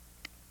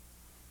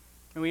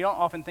 and we don't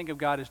often think of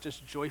God as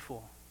just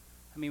joyful.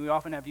 I mean, we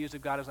often have views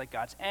of God as like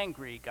God's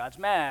angry, God's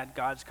mad,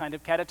 God's kind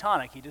of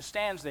catatonic. He just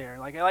stands there.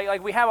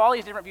 Like we have all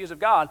these different views of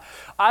God.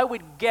 I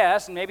would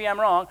guess, and maybe I'm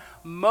wrong,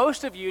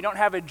 most of you don't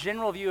have a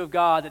general view of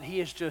God that he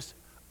is just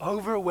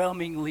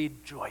overwhelmingly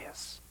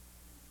joyous.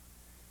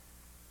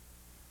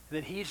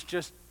 That he's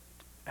just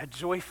a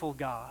joyful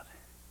God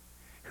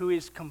who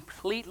is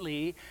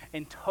completely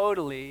and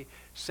totally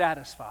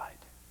satisfied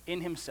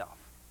in himself.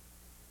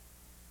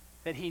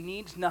 That he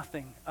needs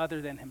nothing other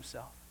than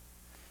himself.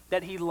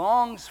 That he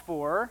longs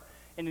for,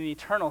 in an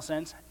eternal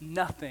sense,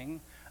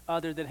 nothing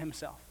other than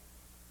himself.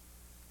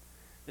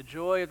 The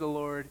joy of the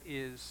Lord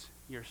is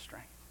your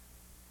strength.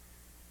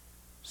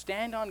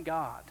 Stand on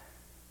God.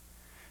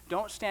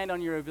 Don't stand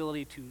on your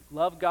ability to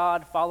love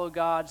God, follow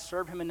God,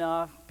 serve him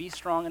enough, be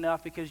strong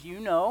enough, because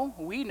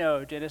we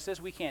know,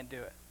 Genesis, we can't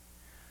do it.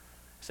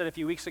 I said a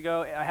few weeks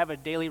ago, I have a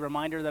daily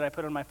reminder that I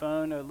put on my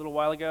phone a little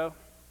while ago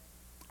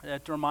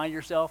to remind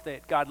yourself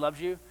that God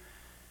loves you.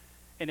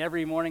 And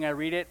every morning I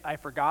read it, I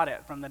forgot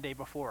it from the day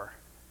before.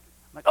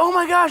 I'm like, oh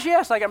my gosh,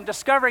 yes, like I'm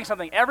discovering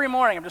something. Every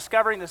morning I'm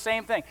discovering the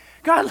same thing.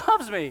 God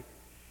loves me.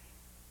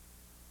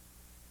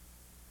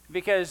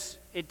 Because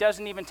it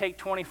doesn't even take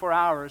 24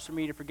 hours for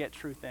me to forget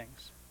true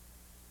things.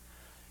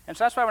 And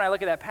so that's why when I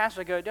look at that passage,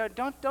 I go,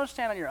 don't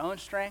stand on your own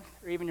strength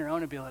or even your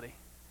own ability.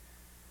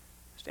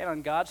 Stand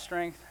on God's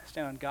strength,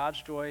 stand on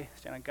God's joy,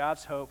 stand on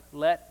God's hope.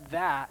 Let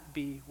that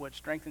be what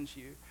strengthens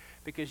you,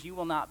 because you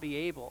will not be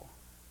able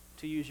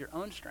to use your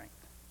own strength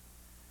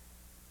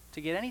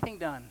to get anything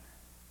done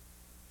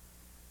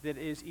that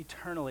is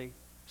eternally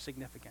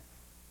significant.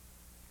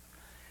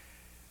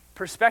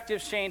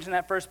 Perspectives change in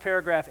that first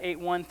paragraph,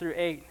 8:1 through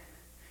 8,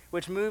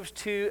 which moves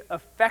to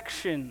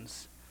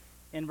affections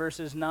in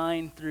verses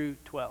 9 through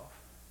 12.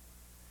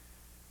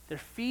 They're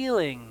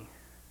feeling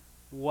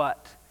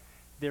what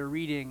they're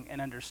reading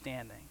and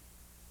understanding.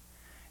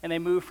 And they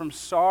move from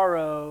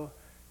sorrow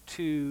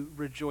to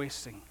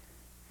rejoicing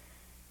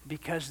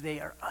because they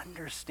are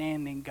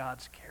understanding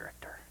God's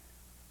character.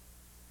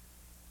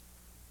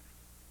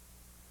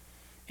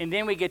 And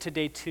then we get to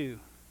day 2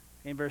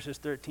 in verses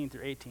 13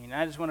 through 18. And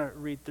I just want to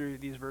read through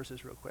these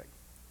verses real quick.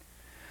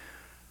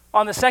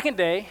 On the second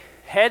day,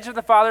 heads of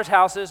the fathers'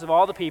 houses of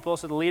all the people,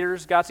 so the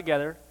leaders got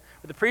together,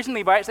 with the priests and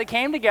Levites, they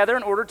came together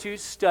in order to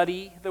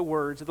study the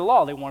words of the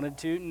law. They wanted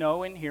to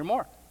know and hear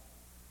more.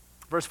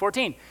 Verse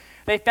 14,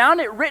 they found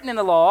it written in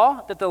the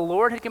law that the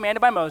Lord had commanded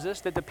by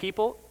Moses that the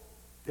people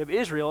of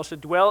Israel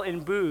should dwell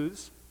in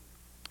booths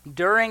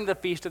during the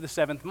feast of the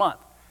 7th month.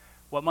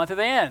 What month are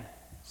they in?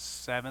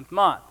 7th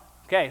month.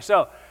 Okay,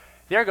 so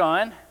they're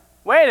going,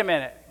 wait a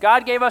minute.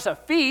 God gave us a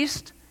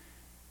feast.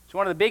 It's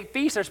one of the big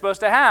feasts they're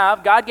supposed to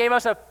have. God gave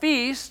us a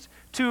feast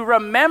to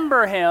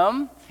remember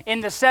him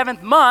in the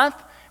 7th month.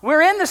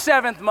 We're in the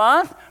 7th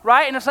month,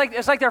 right? And it's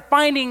like they're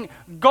finding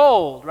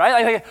gold,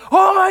 right? Like,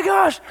 oh my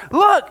gosh,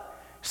 look,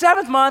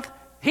 7th month.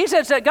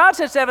 God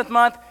said 7th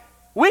month.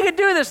 We could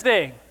do this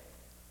thing.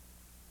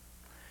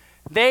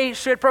 They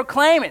should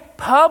proclaim it,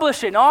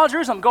 publish it in all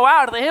Jerusalem, go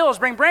out to the hills,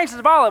 bring branches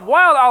of olive,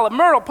 wild olive,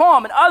 myrtle,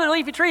 palm, and other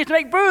leafy trees to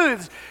make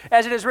booths,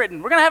 as it is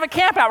written. We're going to have a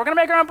camp out. We're going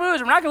to make our own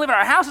booths. We're not going to live in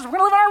our houses. We're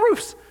going to live on our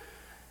roofs.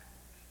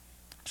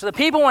 So the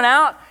people went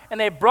out, and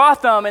they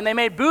brought them, and they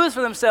made booths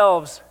for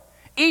themselves,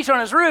 each on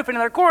his roof, and in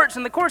their courts,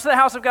 in the courts of the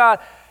house of God,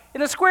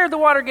 in the square of the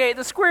water gate,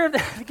 the square of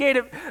the gate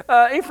of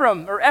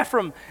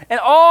Ephraim, and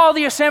all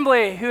the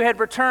assembly who had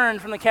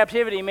returned from the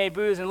captivity made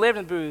booths and lived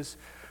in booths.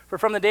 For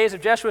from the days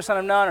of Jeshua son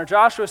of Nun, or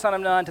Joshua son of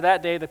Nun, to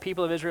that day the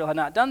people of Israel had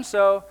not done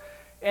so,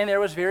 and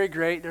there was very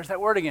great, there's that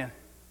word again,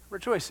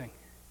 rejoicing.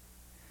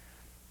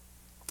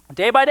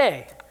 Day by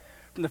day,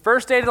 from the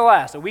first day to the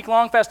last, a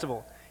week-long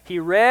festival, he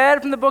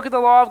read from the book of the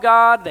law of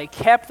God. They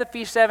kept the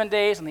feast 7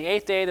 days. On the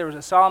 8th day, there was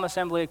a solemn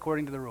assembly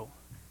according to the rule.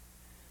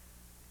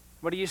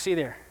 What do you see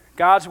there?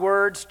 God's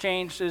words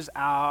changes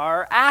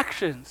our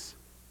actions.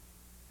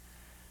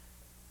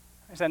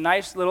 It's a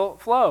nice little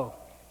flow.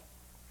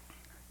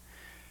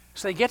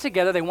 So they get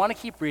together, they want to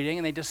keep reading,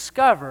 and they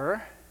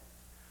discover,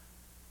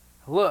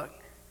 look,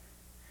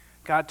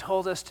 God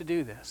told us to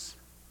do this.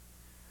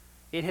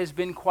 It has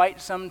been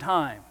quite some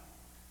time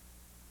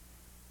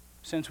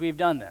since we've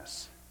done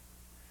this.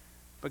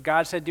 But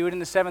God said do it in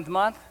the 7th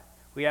month.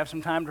 We have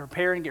some time to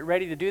prepare and get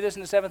ready to do this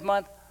in the 7th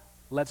month.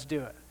 Let's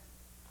do it.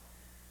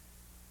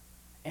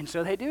 And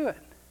so they do it,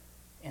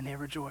 and they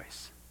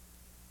rejoice.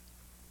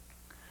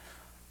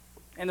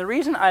 And the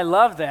reason I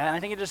love that, and I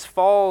think it just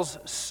falls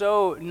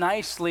so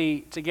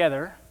nicely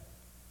together,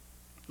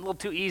 a little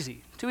too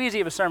easy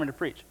of a sermon to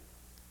preach,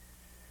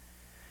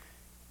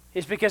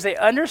 is because they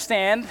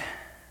understand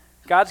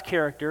God's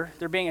character.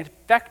 They're being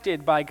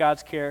affected by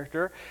God's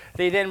character.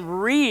 They then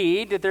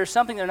read that there's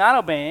something they're not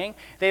obeying.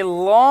 They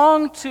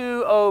long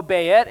to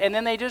obey it, and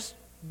then they just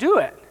do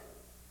it.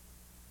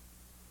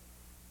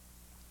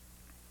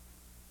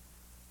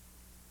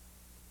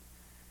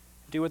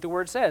 Do what the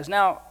word says.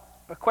 Now,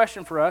 a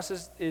question for us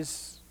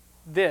is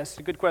this,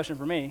 a good question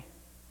for me.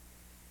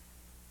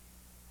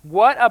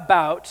 What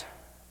about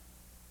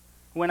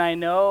when I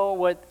know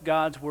what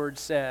God's word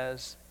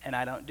says and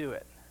I don't do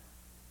it?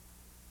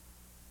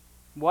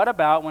 What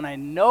about when I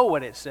know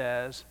what it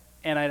says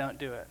and I don't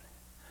do it?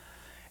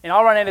 And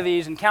I'll run into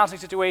these in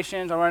counseling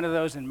situations. I'll run into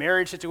those in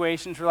marriage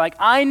situations. We're like,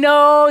 I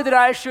know that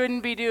I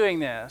shouldn't be doing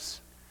this.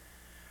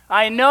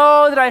 I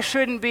know that I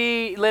shouldn't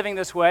be living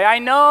this way. I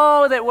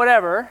know that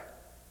whatever,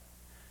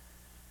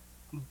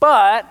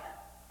 but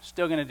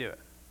still going to do it.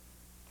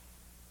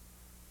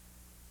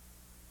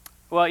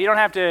 Well, you don't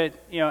have to,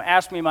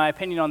 ask me my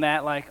opinion on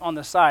that, like on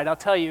the side. I'll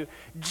tell you,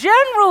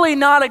 generally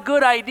not a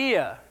good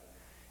idea.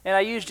 And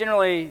I use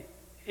generally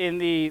in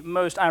the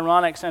most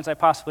ironic sense I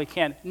possibly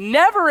can.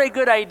 Never a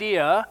good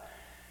idea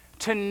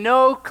to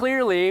know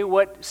clearly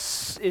what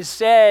is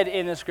said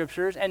in the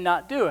scriptures and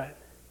not do it.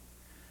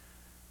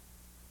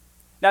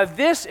 Now,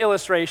 this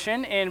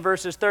illustration in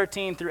verses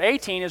 13 through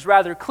 18 is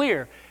rather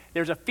clear.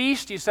 There's a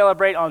feast you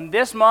celebrate on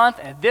this month,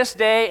 at this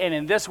day, and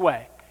in this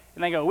way.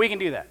 And they go, we can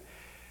do that.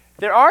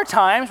 There are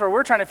times where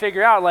we're trying to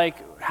figure out,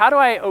 how do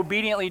I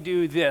obediently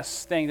do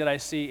this thing that I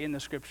see in the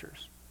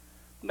scriptures?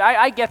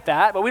 I get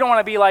that, but we don't want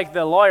to be like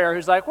the lawyer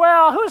who's like,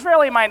 well, who's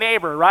really my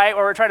neighbor, right?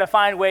 Or we're trying to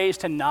find ways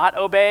to not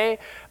obey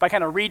by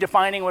kind of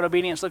redefining what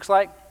obedience looks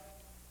like.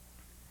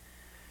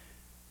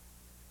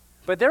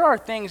 But there are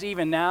things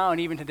even now and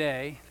even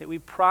today that we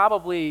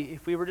probably,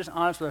 if we were just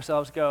honest with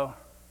ourselves, go,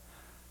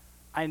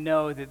 I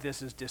know that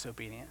this is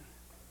disobedient.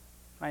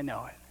 I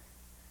know it.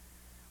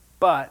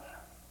 But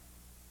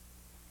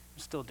I'm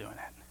still doing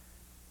it.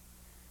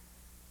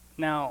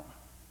 Now,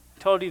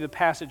 I told you the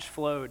passage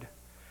flowed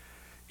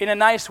in a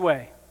nice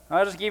way.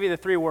 I'll just give you the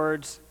 3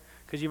 words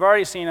because you've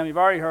already seen them, you've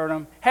already heard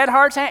them. Head,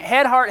 heart,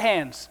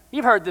 hands.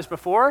 You've heard this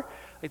before,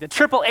 like the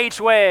triple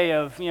H way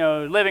of,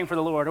 living for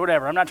the Lord or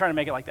whatever. I'm not trying to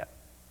make it like that.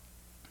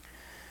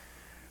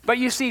 But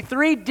you see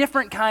 3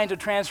 different kinds of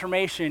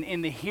transformation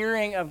in the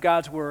hearing of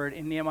God's word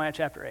in Nehemiah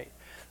chapter 8.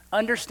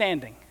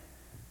 Understanding,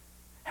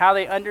 how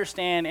they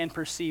understand and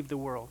perceive the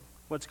world,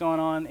 what's going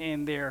on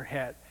in their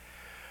head.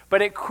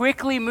 But it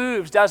quickly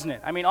moves, doesn't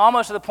it? I mean,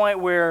 almost to the point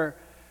where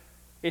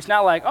it's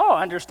not like,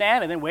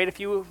 understand, and then wait a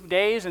few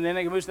days, and then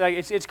it moves.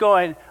 It's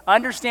going,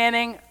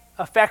 understanding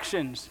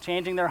affections,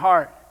 changing their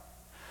heart.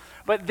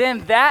 But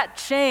then that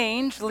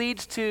change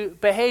leads to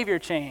behavior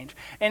change.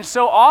 And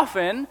so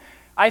often,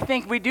 I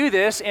think we do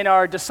this in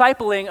our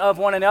discipling of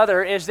one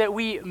another, is that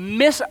we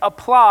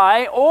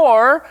misapply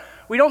or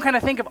we don't kind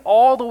of think of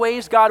all the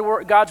ways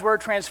God's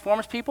word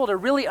transforms people to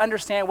really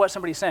understand what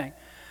somebody's saying.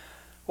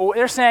 Well,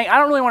 they're saying, I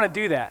don't really want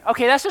to do that.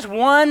 Okay, that's just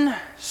one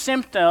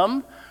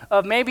symptom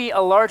of maybe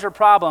a larger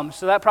problem.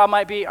 So that problem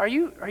might be, are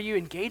you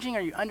engaging?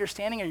 Are you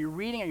understanding? Are you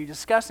reading? Are you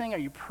discussing? Are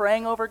you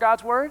praying over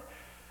God's word?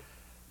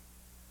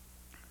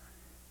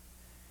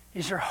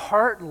 Is your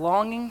heart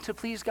longing to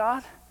please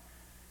God?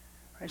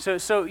 Right,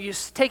 so you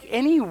take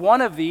any one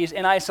of these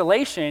in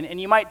isolation,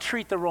 and you might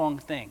treat the wrong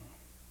thing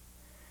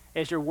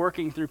as you're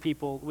working through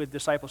people with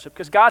discipleship.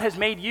 Because God has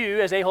made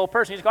you as a whole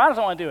person. He's going, I just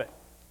don't want to do it.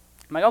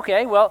 I'm like,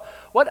 okay, well,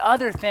 what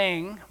other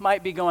thing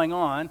might be going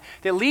on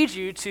that leads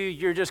you to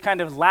your just kind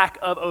of lack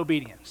of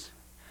obedience?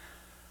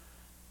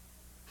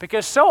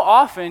 Because so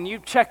often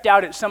you've checked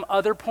out at some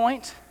other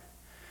point,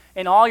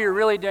 and all you're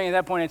really doing at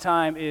that point in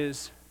time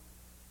is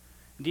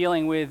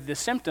dealing with the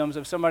symptoms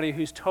of somebody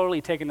who's totally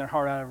taken their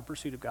heart out of a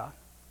pursuit of God,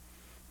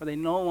 where they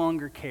no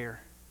longer care.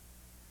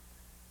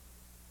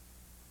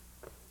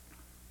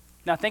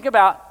 Now think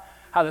about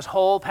how this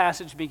whole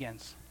passage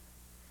begins.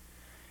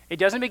 It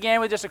doesn't begin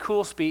with just a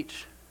cool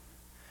speech.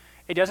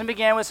 It doesn't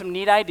begin with some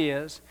neat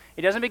ideas.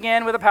 It doesn't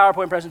begin with a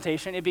PowerPoint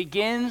presentation. It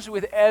begins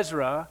with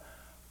Ezra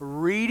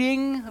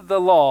reading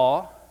the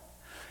law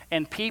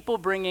and people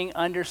bringing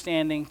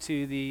understanding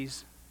to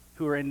these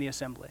who are in the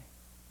assembly.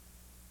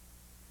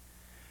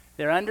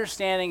 Their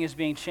understanding is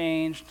being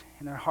changed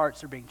and their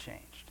hearts are being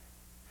changed.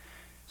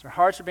 So their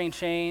hearts are being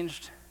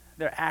changed,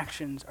 their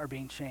actions are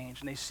being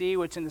changed. And they see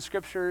what's in the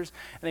scriptures,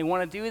 and they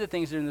want to do the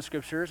things that are in the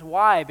scriptures.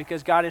 Why?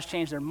 Because God has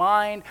changed their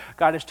mind,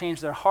 God has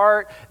changed their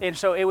heart, and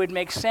so it would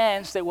make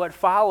sense that what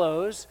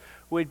follows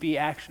would be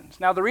actions.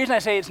 Now, the reason I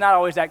say it's not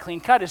always that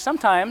clean cut is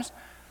sometimes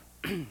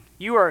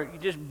you are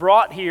just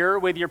brought here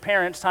with your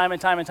parents time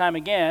and time and time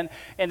again,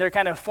 and they're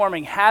kind of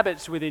forming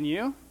habits within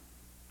you,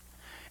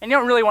 and you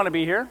don't really want to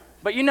be here,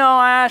 but you know,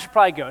 I should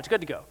probably go. It's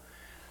good to go.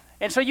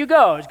 And so you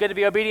go. It's good to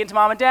be obedient to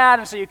mom and dad,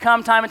 and so you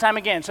come time and time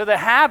again. So the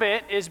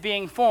habit is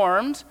being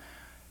formed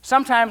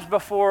sometimes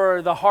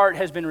before the heart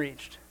has been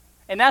reached.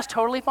 And that's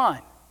totally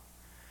fine.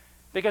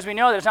 Because we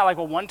know that it's not like,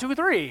 well, 1, 2,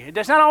 3.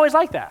 It's not always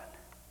like that.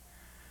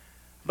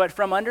 But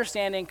from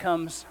understanding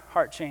comes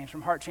heart change.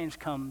 From heart change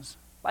comes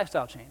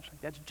lifestyle change.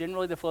 That's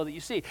generally the flow that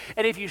you see.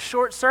 And if you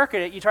short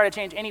circuit it, you try to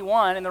change any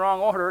one in the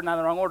wrong order, not in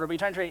the wrong order, but you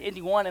try to change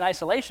any one in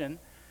isolation,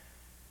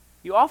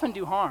 you often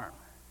do harm.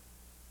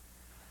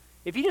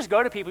 If you just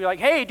go to people, you're like,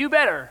 hey, do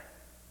better.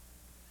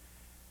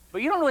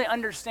 But you don't really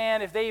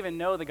understand if they even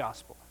know the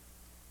gospel.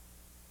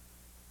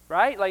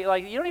 Right?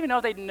 Like you don't even know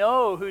if they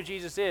know who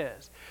Jesus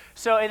is.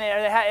 So and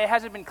it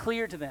hasn't been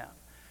clear to them.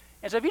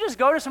 And so if you just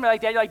go to somebody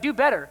like that, you're like, do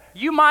better.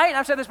 You might, and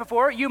I've said this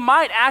before, you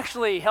might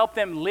actually help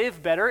them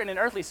live better in an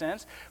earthly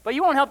sense, but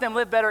you won't help them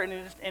live better in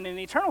an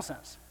eternal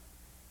sense.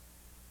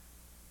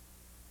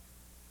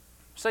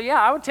 So yeah,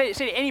 I would say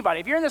to anybody,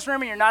 if you're in this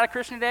room and you're not a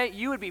Christian today,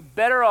 you would be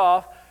better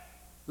off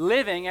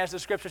living as the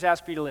scriptures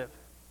ask for you to live.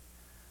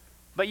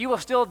 But you will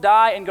still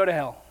die and go to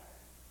hell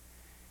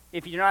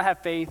if you do not have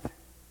faith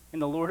in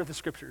the Lord of the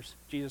scriptures,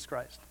 Jesus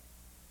Christ.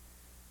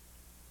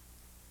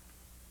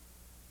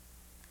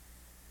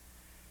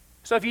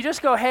 So if you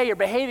just go, hey, you're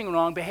behaving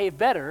wrong, behave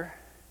better,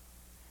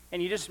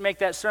 and you just make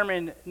that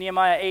sermon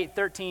Nehemiah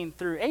 8:13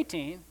 through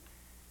 18,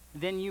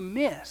 then you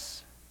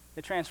miss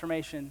the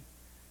transformation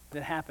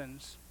that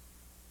happens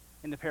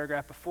in the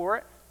paragraph before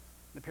it,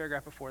 and the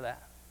paragraph before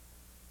that.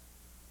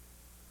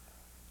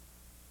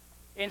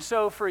 And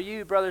so for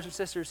you, brothers and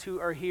sisters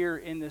who are here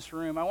in this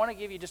room, I want to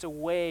give you just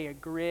a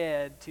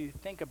grid to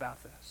think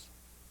about this.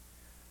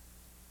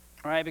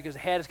 All right, because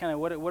head is kind of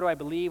what do I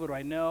believe, what do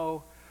I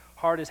know?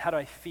 Heart is how do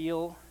I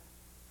feel?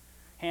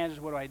 Hands is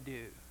what do I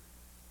do?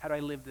 How do I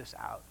live this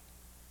out?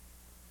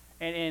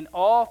 And in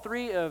all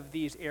three of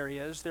these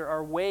areas, there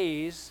are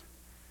ways,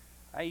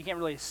 you can't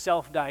really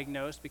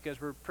self-diagnose because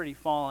we're pretty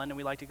fallen and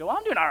we like to go, well,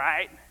 I'm doing all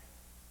right.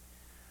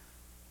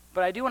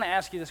 But I do want to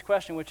ask you this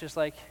question, which is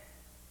like,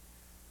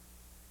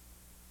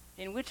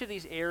 in which of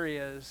these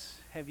areas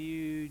have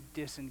you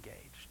disengaged?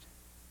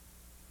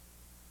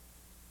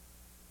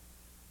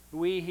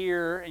 We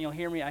hear, and you'll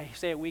hear me, I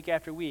say it week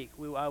after week,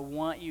 I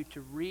want you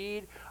to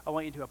read, I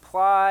want you to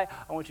apply,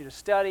 I want you to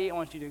study, I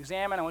want you to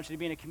examine, I want you to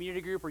be in a community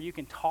group where you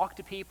can talk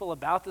to people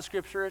about the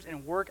scriptures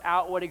and work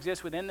out what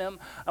exists within them.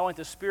 I want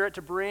the Spirit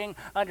to bring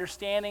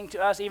understanding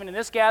to us, even in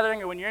this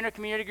gathering or when you're in a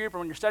community group or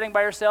when you're studying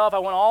by yourself. I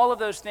want all of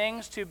those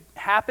things to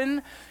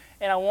happen.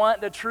 And I want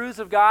the truths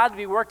of God to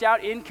be worked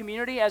out in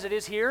community as it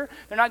is here.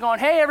 They're not going,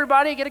 hey,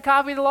 everybody, get a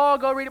copy of the law,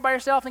 go read it by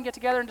yourself, and get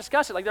together and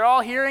discuss it. Like they're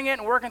all hearing it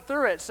and working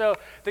through it. So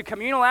the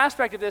communal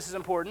aspect of this is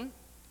important.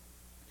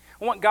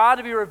 I want God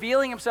to be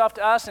revealing himself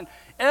to us in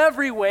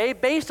every way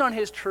based on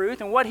his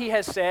truth and what he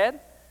has said.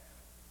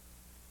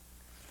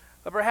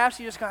 But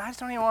perhaps you just go, I just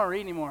don't even want to read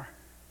anymore.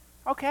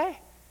 Okay.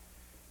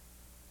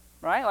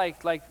 Right?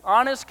 Like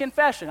honest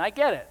confession. I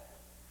get it.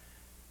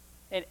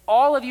 And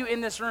all of you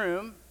in this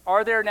room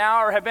are there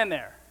now or have been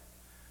there.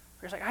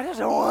 You're just like, I just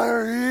don't want to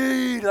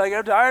read. Like,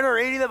 I'm tired of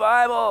reading the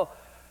Bible.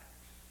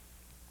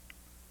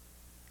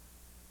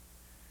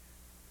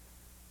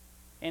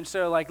 And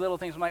so like little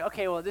things, I'm like,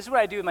 okay, well, this is what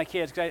I do with my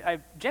kids, because I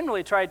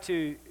generally try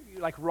to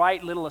like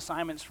write little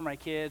assignments for my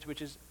kids,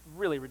 which is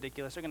really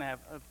ridiculous. They're going to have,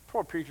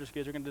 poor preacher's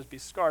kids are going to just be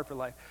scarred for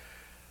life.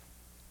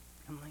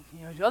 I'm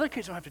like, the other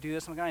kids don't have to do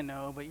this. I'm like, I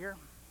know, but you're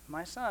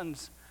my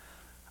sons.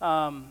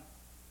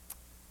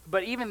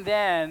 But even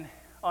then,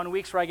 on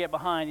weeks where I get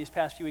behind, these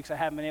past few weeks I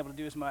haven't been able to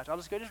do as much, I'll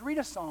just read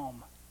a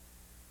psalm.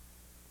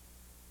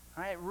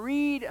 All right,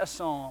 read a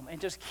psalm and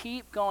just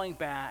keep going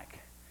back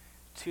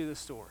to the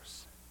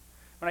source.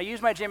 When I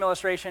use my gym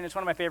illustration, it's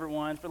one of my favorite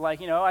ones, but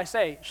I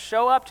say,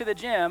 show up to the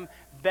gym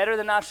better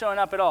than not showing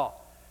up at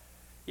all.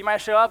 You might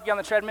show up, get on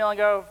the treadmill and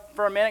go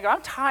for a minute, go,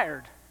 I'm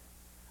tired.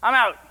 I'm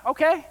out.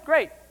 Okay,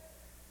 great.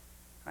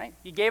 Right?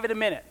 You gave it a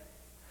minute.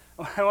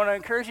 What I want to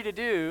encourage you to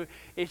do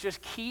is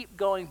just keep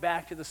going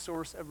back to the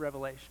source of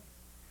revelation.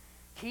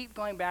 Keep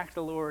going back to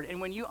the Lord.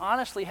 And when you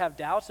honestly have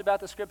doubts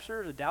about the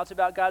scriptures, or doubts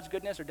about God's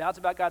goodness, or doubts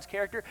about God's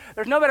character,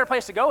 there's no better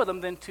place to go with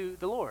them than to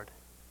the Lord.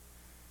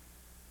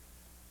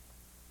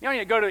 You don't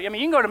need to go to, you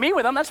can go to me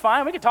with them, that's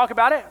fine, we can talk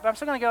about it, but I'm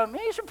still going to go,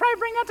 you should probably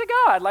bring that to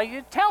God.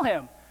 You tell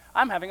him,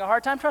 I'm having a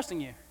hard time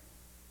trusting you.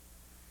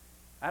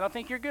 I don't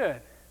think you're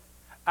good.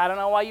 I don't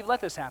know why you've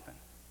let this happen.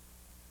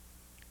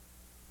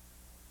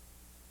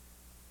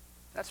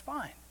 That's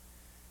fine.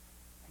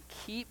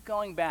 Keep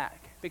going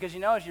back, because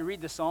as you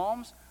read the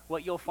Psalms,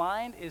 what you'll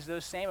find is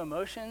those same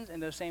emotions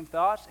and those same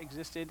thoughts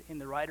existed in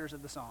the writers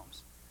of the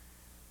Psalms.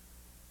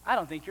 I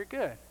don't think you're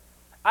good.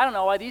 I don't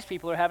know why these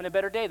people are having a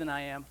better day than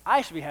I am.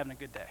 I should be having a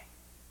good day.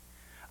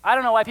 I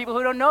don't know why people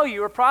who don't know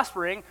you are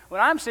prospering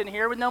when I'm sitting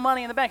here with no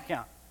money in the bank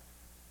account.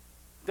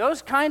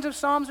 Those kinds of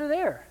psalms are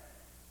there.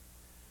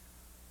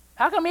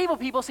 How come evil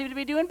people seem to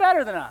be doing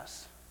better than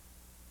us?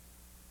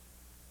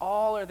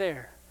 All are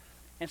there.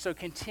 And so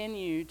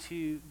continue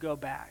to go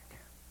back.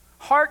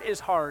 Heart is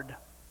hard.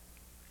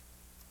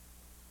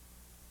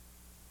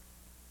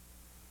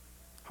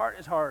 Heart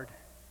is hard.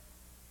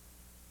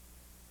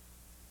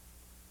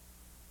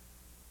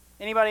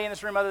 Anybody in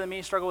this room other than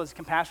me struggle with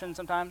compassion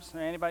sometimes?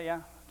 Anybody?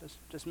 Yeah?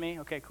 Just me?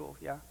 Okay, cool.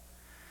 Yeah.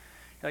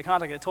 You're like,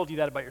 Hans, I told you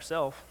that about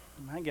yourself.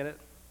 I get it.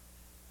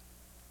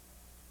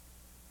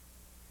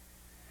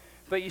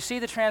 But you see,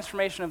 the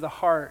transformation of the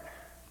heart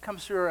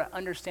comes through our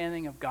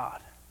understanding of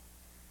God.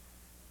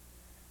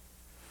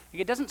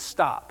 It doesn't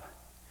stop.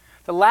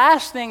 The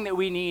last thing that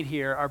we need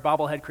here are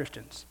bobblehead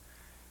Christians.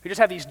 We just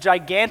have these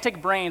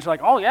gigantic brains like,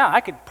 oh yeah,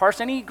 I could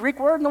parse any Greek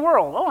word in the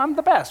world. Oh, I'm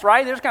the best,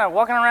 right? They're just kind of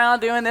walking around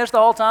doing this the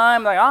whole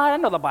time. Like, I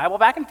know the Bible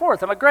back and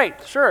forth. I'm like, great,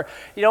 sure.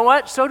 You know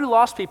what? So do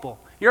lost people.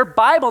 Your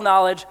Bible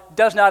knowledge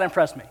does not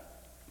impress me.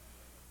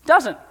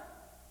 Doesn't.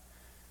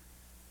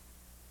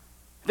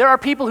 There are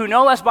people who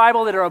know less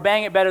Bible that are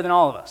obeying it better than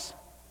all of us.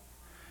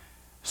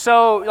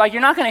 So,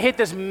 you're not going to hit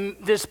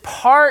this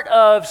part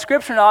of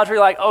Scripture knowledge where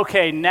you're like,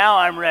 okay, now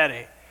I'm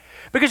ready.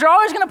 Because you're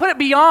always going to put it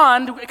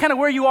beyond kind of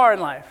where you are in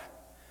life.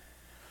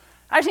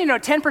 I just need to know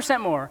 10%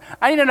 more.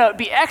 I need to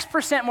be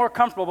X% more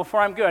comfortable before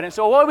I'm good. And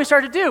so what do we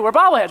start to do? We're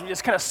bobbleheads. We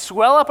just kind of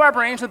swell up our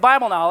brains with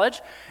Bible knowledge,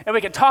 and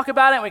we can talk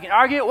about it, and we can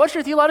argue it. What's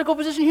your theological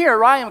position here,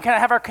 right? And we kind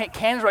of have our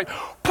cannons like,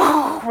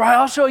 right,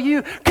 I'll show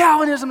you.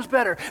 Calvinism's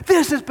better.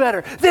 This is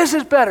better. This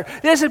is better.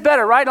 This is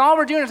better, right? And all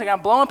we're doing is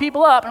I'm blowing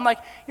people up. And I'm like,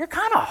 you're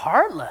kind of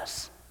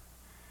heartless.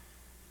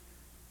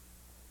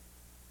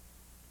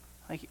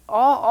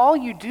 All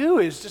you do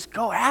is just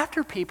go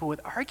after people with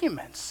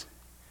arguments.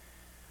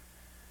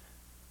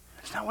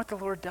 It's not what the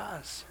Lord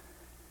does.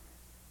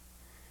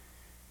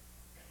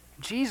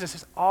 Jesus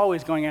is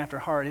always going after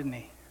heart, isn't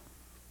he?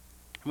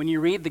 When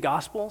you read the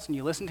Gospels and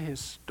you listen to his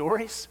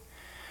stories,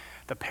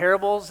 the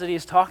parables that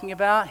he's talking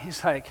about,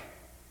 he's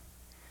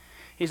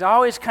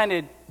always kind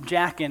of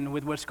jacking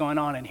with what's going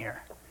on in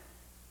here.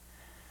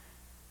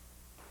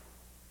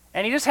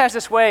 And he just has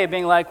this way of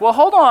being like, well,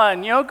 hold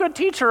on, good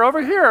teacher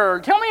over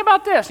here, tell me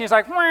about this. And he's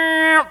like,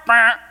 you're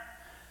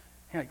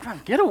like, come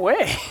on, get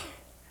away.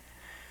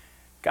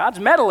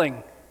 God's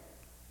meddling.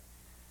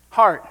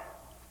 Heart.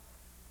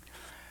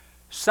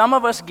 Some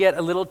of us get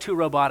a little too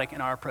robotic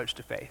in our approach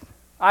to faith.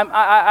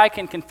 I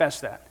can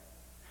confess that.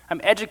 I'm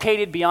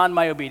educated beyond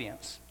my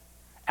obedience.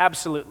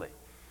 Absolutely.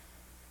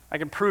 I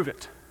can prove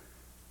it.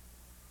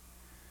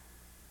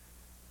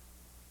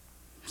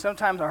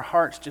 Sometimes our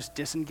hearts just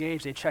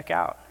disengage, they check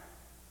out.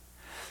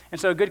 And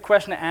so a good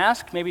question to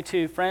ask, maybe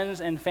to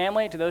friends and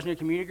family, to those in your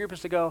community group, is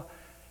to go,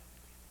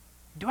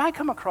 do I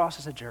come across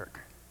as a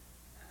jerk?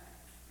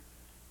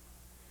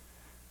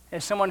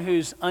 As someone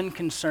who's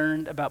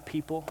unconcerned about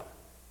people?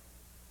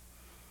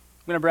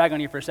 I'm going to brag on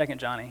you for a second,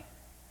 Johnny.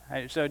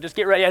 So just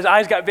get ready. His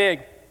eyes got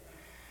big.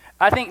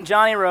 I think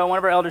Johnny Rowe, one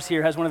of our elders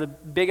here, has one of the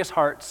biggest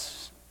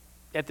hearts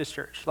at this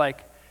church.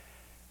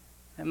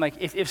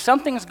 If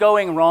something's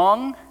going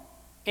wrong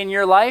in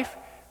your life,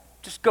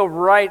 just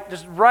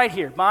right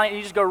here. Bonnie,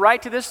 you just go right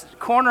to this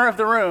corner of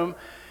the room.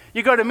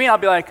 You go to me, I'll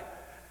be like,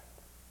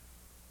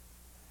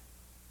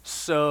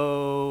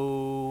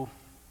 so,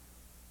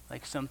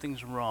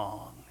 something's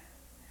wrong.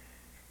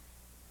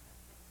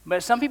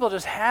 But some people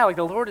just have,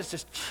 the Lord has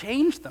just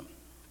changed them.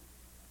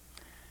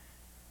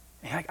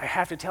 And I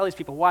have to tell these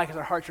people why, because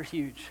our hearts are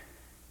huge.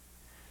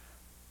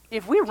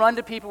 if we run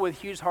to people with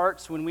huge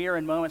hearts when we are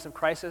in moments of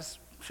crisis,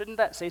 shouldn't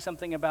that say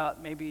something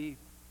about maybe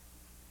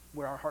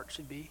where our heart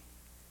should be?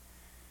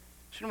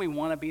 Shouldn't we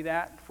want to be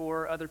that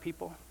for other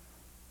people?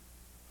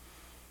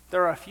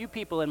 There are a few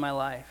people in my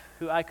life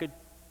who I could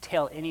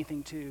tell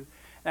anything to,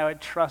 and I would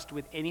trust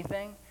with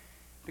anything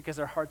because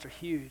their hearts are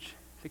huge,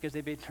 because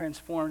they've been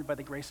transformed by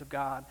the grace of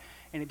God.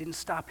 And it didn't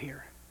stop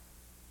here.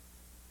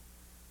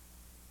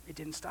 It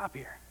didn't stop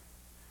here.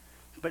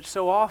 But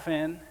so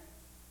often,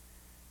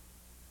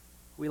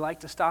 we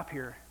like to stop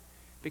here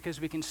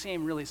because we can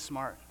seem really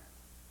smart.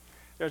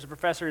 There's a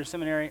professor in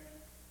seminary,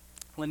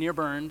 Lanier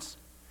Burns,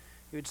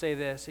 he would say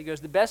this. He goes,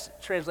 the best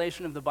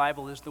translation of the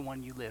Bible is the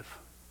one you live.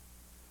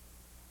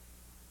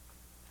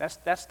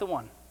 That's the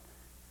one.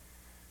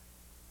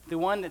 The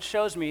one that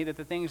shows me that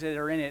the things that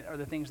are in it are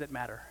the things that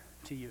matter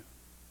to you.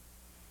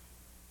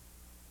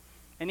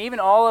 And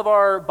even all of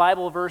our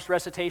Bible verse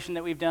recitation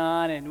that we've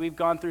done, and we've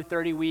gone through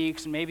 30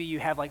 weeks, and maybe you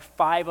have like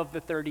 5 of the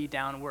 30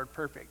 down word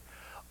perfect.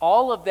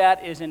 All of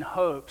that is in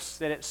hopes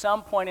that at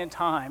some point in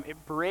time,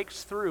 it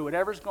breaks through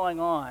whatever's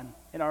going on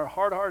in our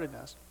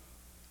hard-heartedness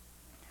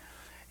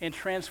and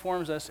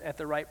transforms us at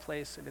the right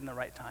place and in the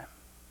right time.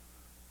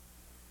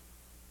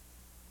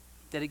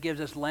 That it gives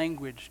us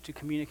language to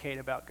communicate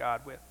about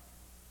God with.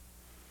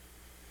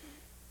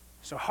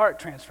 So heart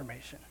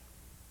transformation.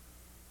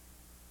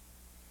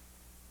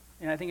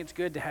 And I think it's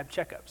good to have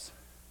checkups.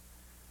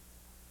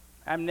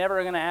 I'm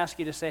never going to ask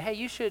you to say, hey,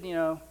 you should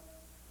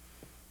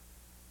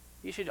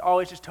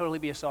always just totally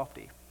be a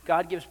softie.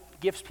 God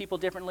gives people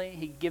differently.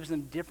 He gives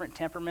them different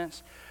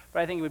temperaments.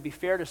 But I think it would be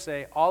fair to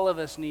say all of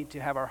us need to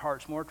have our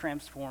hearts more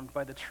transformed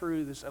by the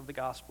truths of the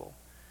gospel.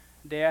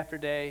 Day after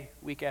day,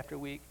 week after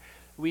week.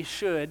 We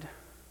should,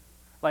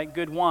 like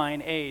good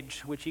wine,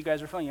 age, which you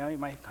guys are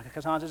feeling.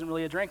 Because Hans isn't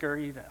really a drinker.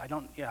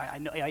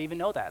 I even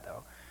know that,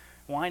 though.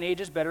 Wine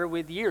ages better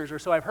with years, or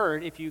so I've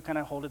heard, if you kind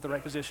of hold it the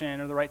right position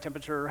or the right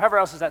temperature, or however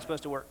else is that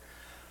supposed to work.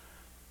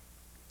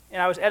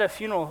 And I was at a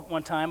funeral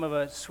one time of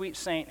a sweet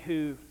saint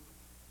who,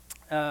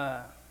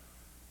 when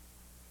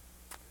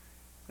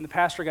the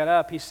pastor got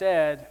up, he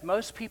said,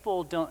 most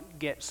people don't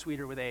get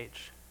sweeter with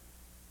age.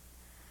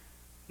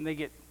 And they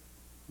get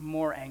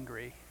more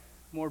angry,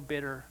 more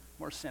bitter,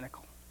 more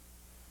cynical.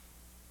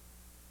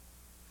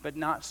 But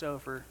not so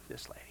for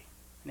this lady.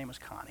 Her name was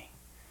Connie.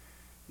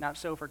 Not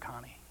so for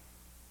Connie.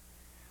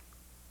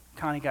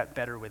 Connie got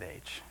better with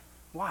age.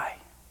 Why?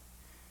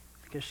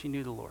 Because she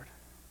knew the Lord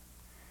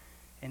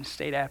and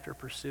stayed after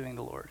pursuing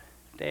the Lord.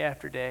 Day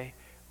after day,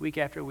 week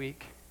after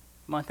week,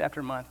 month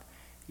after month,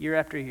 year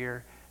after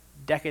year,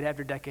 decade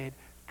after decade,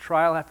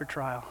 trial after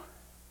trial.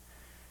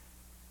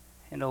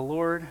 And the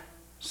Lord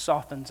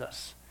softens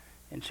us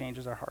and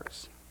changes our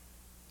hearts.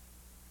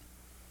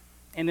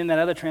 And then that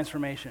other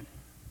transformation,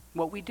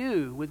 what we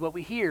do with what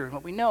we hear and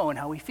what we know and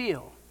how we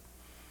feel.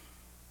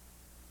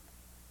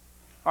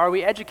 Are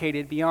we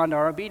educated beyond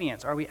our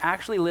obedience? Are we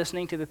actually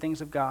listening to the things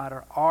of God,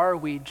 or are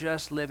we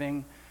just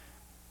living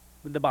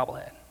with the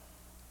bobblehead?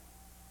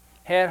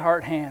 Head,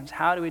 heart, hands.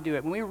 How do we do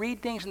it? When we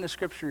read things in the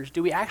scriptures,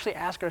 do we actually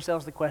ask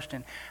ourselves the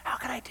question, how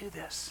can I do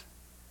this?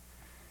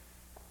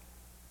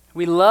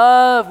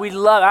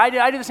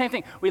 I do the same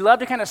thing. We love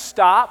to kind of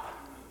stop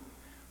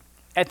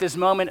at this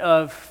moment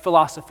of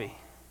philosophy.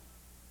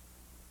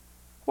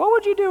 What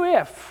would you do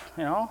if,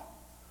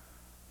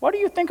 What do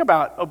you think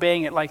about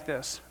obeying it like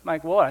this? I'm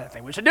like, well, I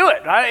think we should do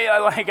it.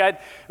 It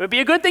would be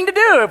a good thing to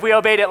do if we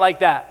obeyed it like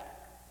that.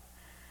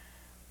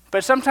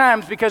 But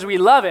sometimes because we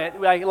love it,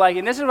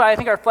 and this is what I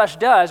think our flesh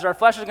does, our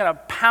flesh is going to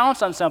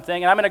pounce on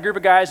something, and I'm in a group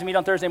of guys who meet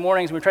on Thursday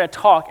mornings, and we try to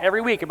talk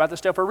every week about the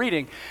stuff we're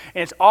reading.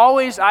 And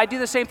I do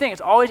the same thing.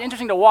 It's always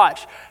interesting to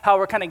watch how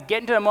we're kind of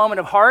getting to a moment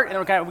of heart,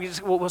 and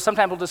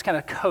sometimes we'll just kind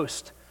of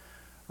coast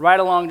right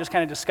along, just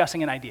kind of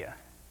discussing an idea.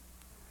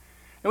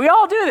 And we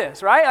all do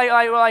this,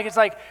 right? It's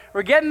like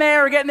we're getting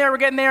there,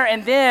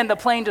 and then the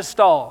plane just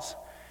stalls.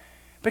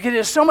 Because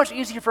it's so much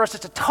easier for us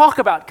just to talk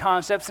about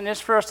concepts than it is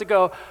for us to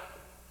go,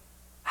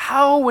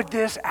 how would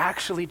this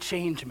actually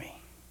change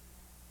me?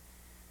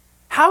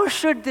 How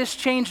should this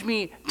change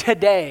me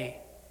today?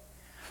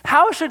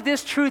 How should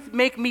this truth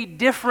make me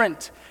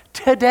different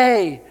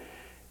today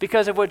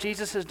because of what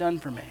Jesus has done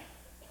for me?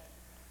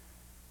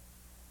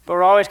 But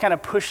we're always kind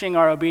of pushing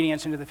our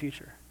obedience into the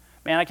future.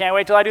 Man, I can't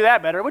wait till I do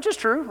that better, which is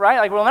true,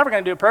 right? We're never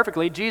going to do it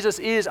perfectly. Jesus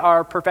is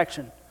our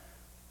perfection.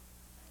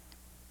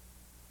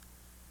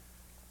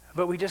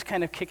 But we just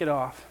kind of kick it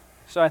off.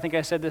 So I think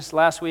I said this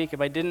last week.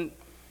 If I didn't,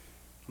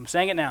 I'm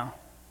saying it now.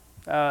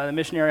 The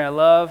missionary I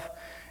love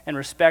and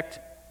respect,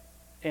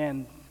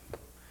 and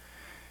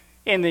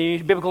in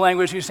the biblical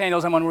language, whose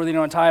sandals I'm unworthy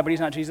to untie, but he's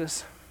not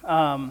Jesus.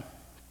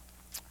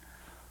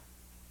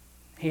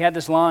 He had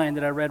this line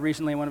that I read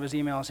recently in one of his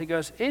emails. He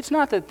goes, it's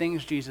not the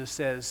things Jesus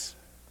says,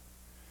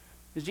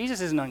 because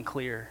Jesus isn't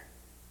unclear.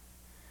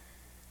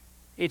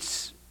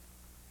 It's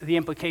the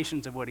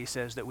implications of what he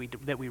says that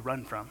we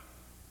run from.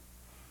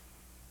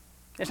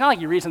 It's not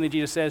like you read something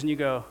Jesus says and you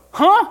go,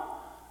 huh?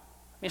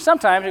 mean,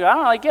 sometimes you go, I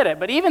don't really get it.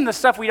 But even the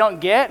stuff we don't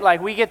get,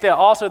 like we get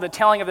also the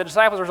telling of the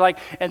disciples was like,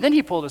 and then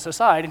he pulled us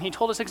aside and he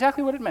told us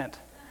exactly what it meant.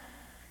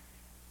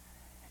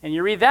 And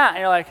you read that and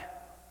you're like,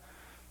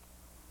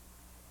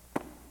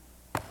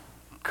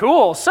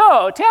 cool.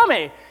 So tell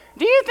me,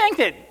 do you think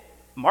that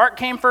Mark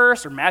came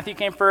first or Matthew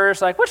came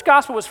first? Like, which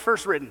gospel was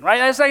first written,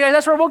 right?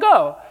 That's where we'll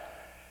go.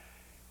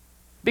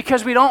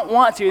 Because we don't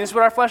want to. This is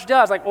what our flesh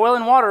does. Like oil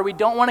and water, we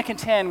don't want to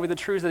contend with the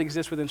truths that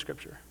exist within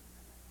Scripture.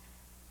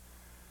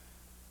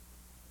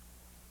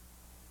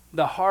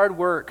 The hard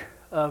work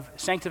of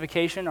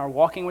sanctification, our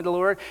walking with the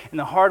Lord, and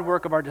the hard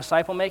work of our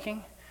disciple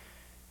making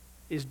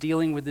is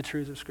dealing with the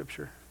truths of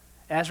Scripture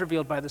as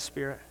revealed by the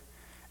Spirit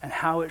and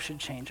how it should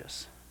change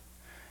us.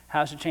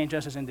 How it should change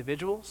us as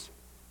individuals,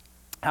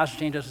 how it should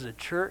change us as a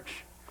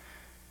church,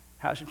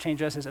 how it should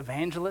change us as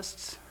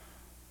evangelists.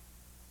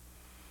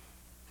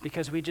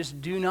 Because we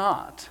just do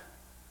not.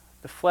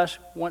 The flesh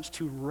wants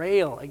to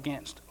rail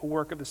against a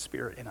work of the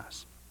Spirit in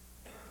us.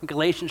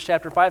 Galatians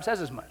chapter 5 says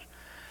as much.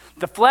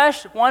 The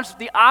flesh wants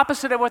the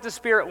opposite of what the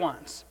Spirit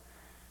wants.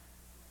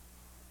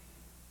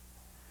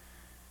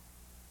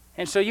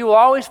 And so you will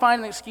always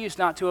find an excuse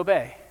not to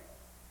obey.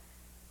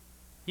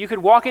 You could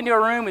walk into a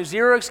room with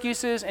 0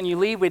 excuses and you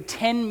leave with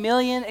 10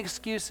 million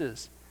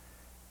excuses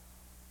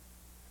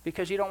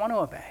because you don't want to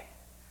obey.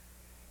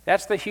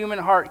 That's the human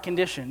heart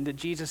condition that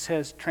Jesus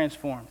has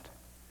transformed.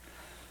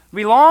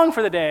 We long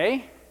for the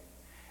day,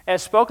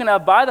 as spoken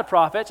of by the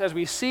prophets, as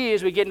we see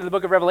as we get into the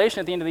book of Revelation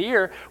at the end of the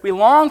year, we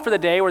long for the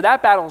day where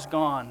that battle's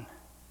gone.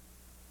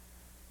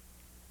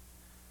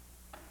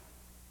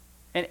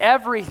 And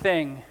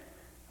everything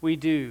we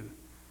do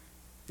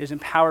is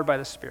empowered by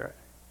the Spirit.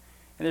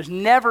 And there's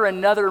never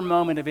another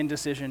moment of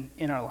indecision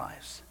in our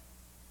lives.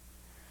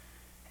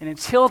 And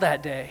until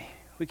that day,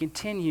 we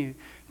continue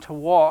to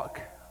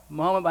walk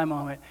moment by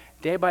moment,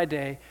 day by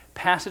day,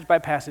 passage by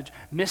passage,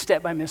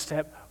 misstep by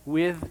misstep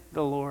with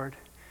the Lord,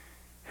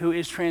 who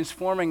is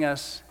transforming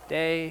us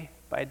day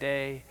by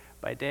day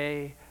by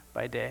day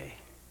by day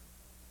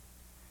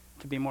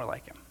to be more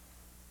like him.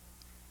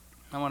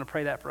 I want to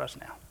pray that for us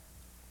now.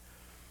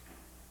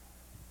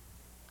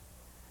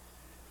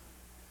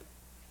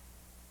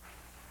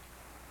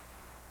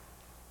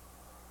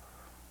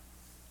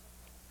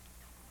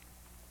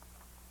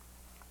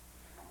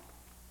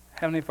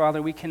 Heavenly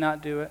Father, we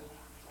cannot do it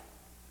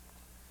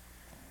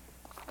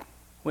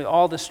with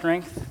all the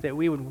strength that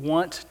we would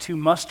want to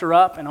muster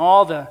up and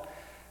all the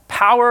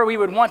power we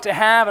would want to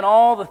have and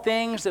all the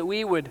things that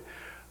we would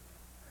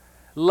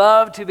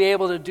love to be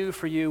able to do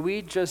for you.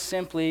 We just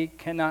simply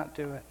cannot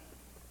do it.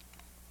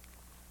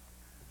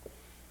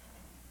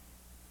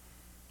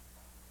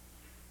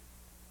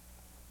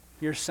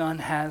 Your Son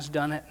has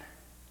done it,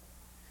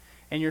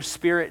 and your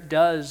Spirit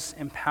does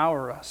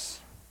empower us.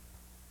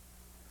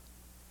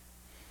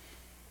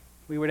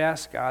 We would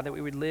ask, God, that we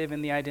would live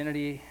in the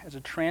identity as a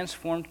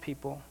transformed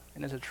people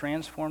and as a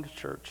transformed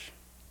church.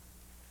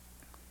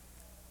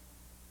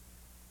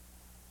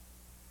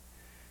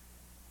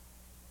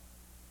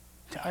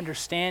 To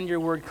understand your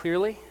word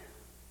clearly,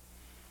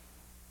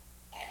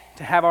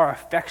 to have our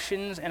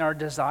affections and our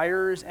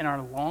desires and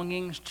our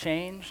longings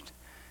changed,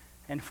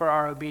 and for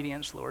our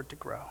obedience, Lord, to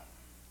grow.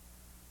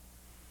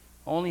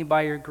 Only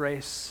by your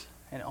grace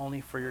and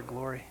only for your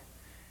glory.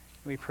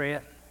 We pray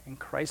it in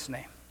Christ's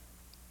name.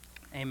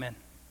 Amen.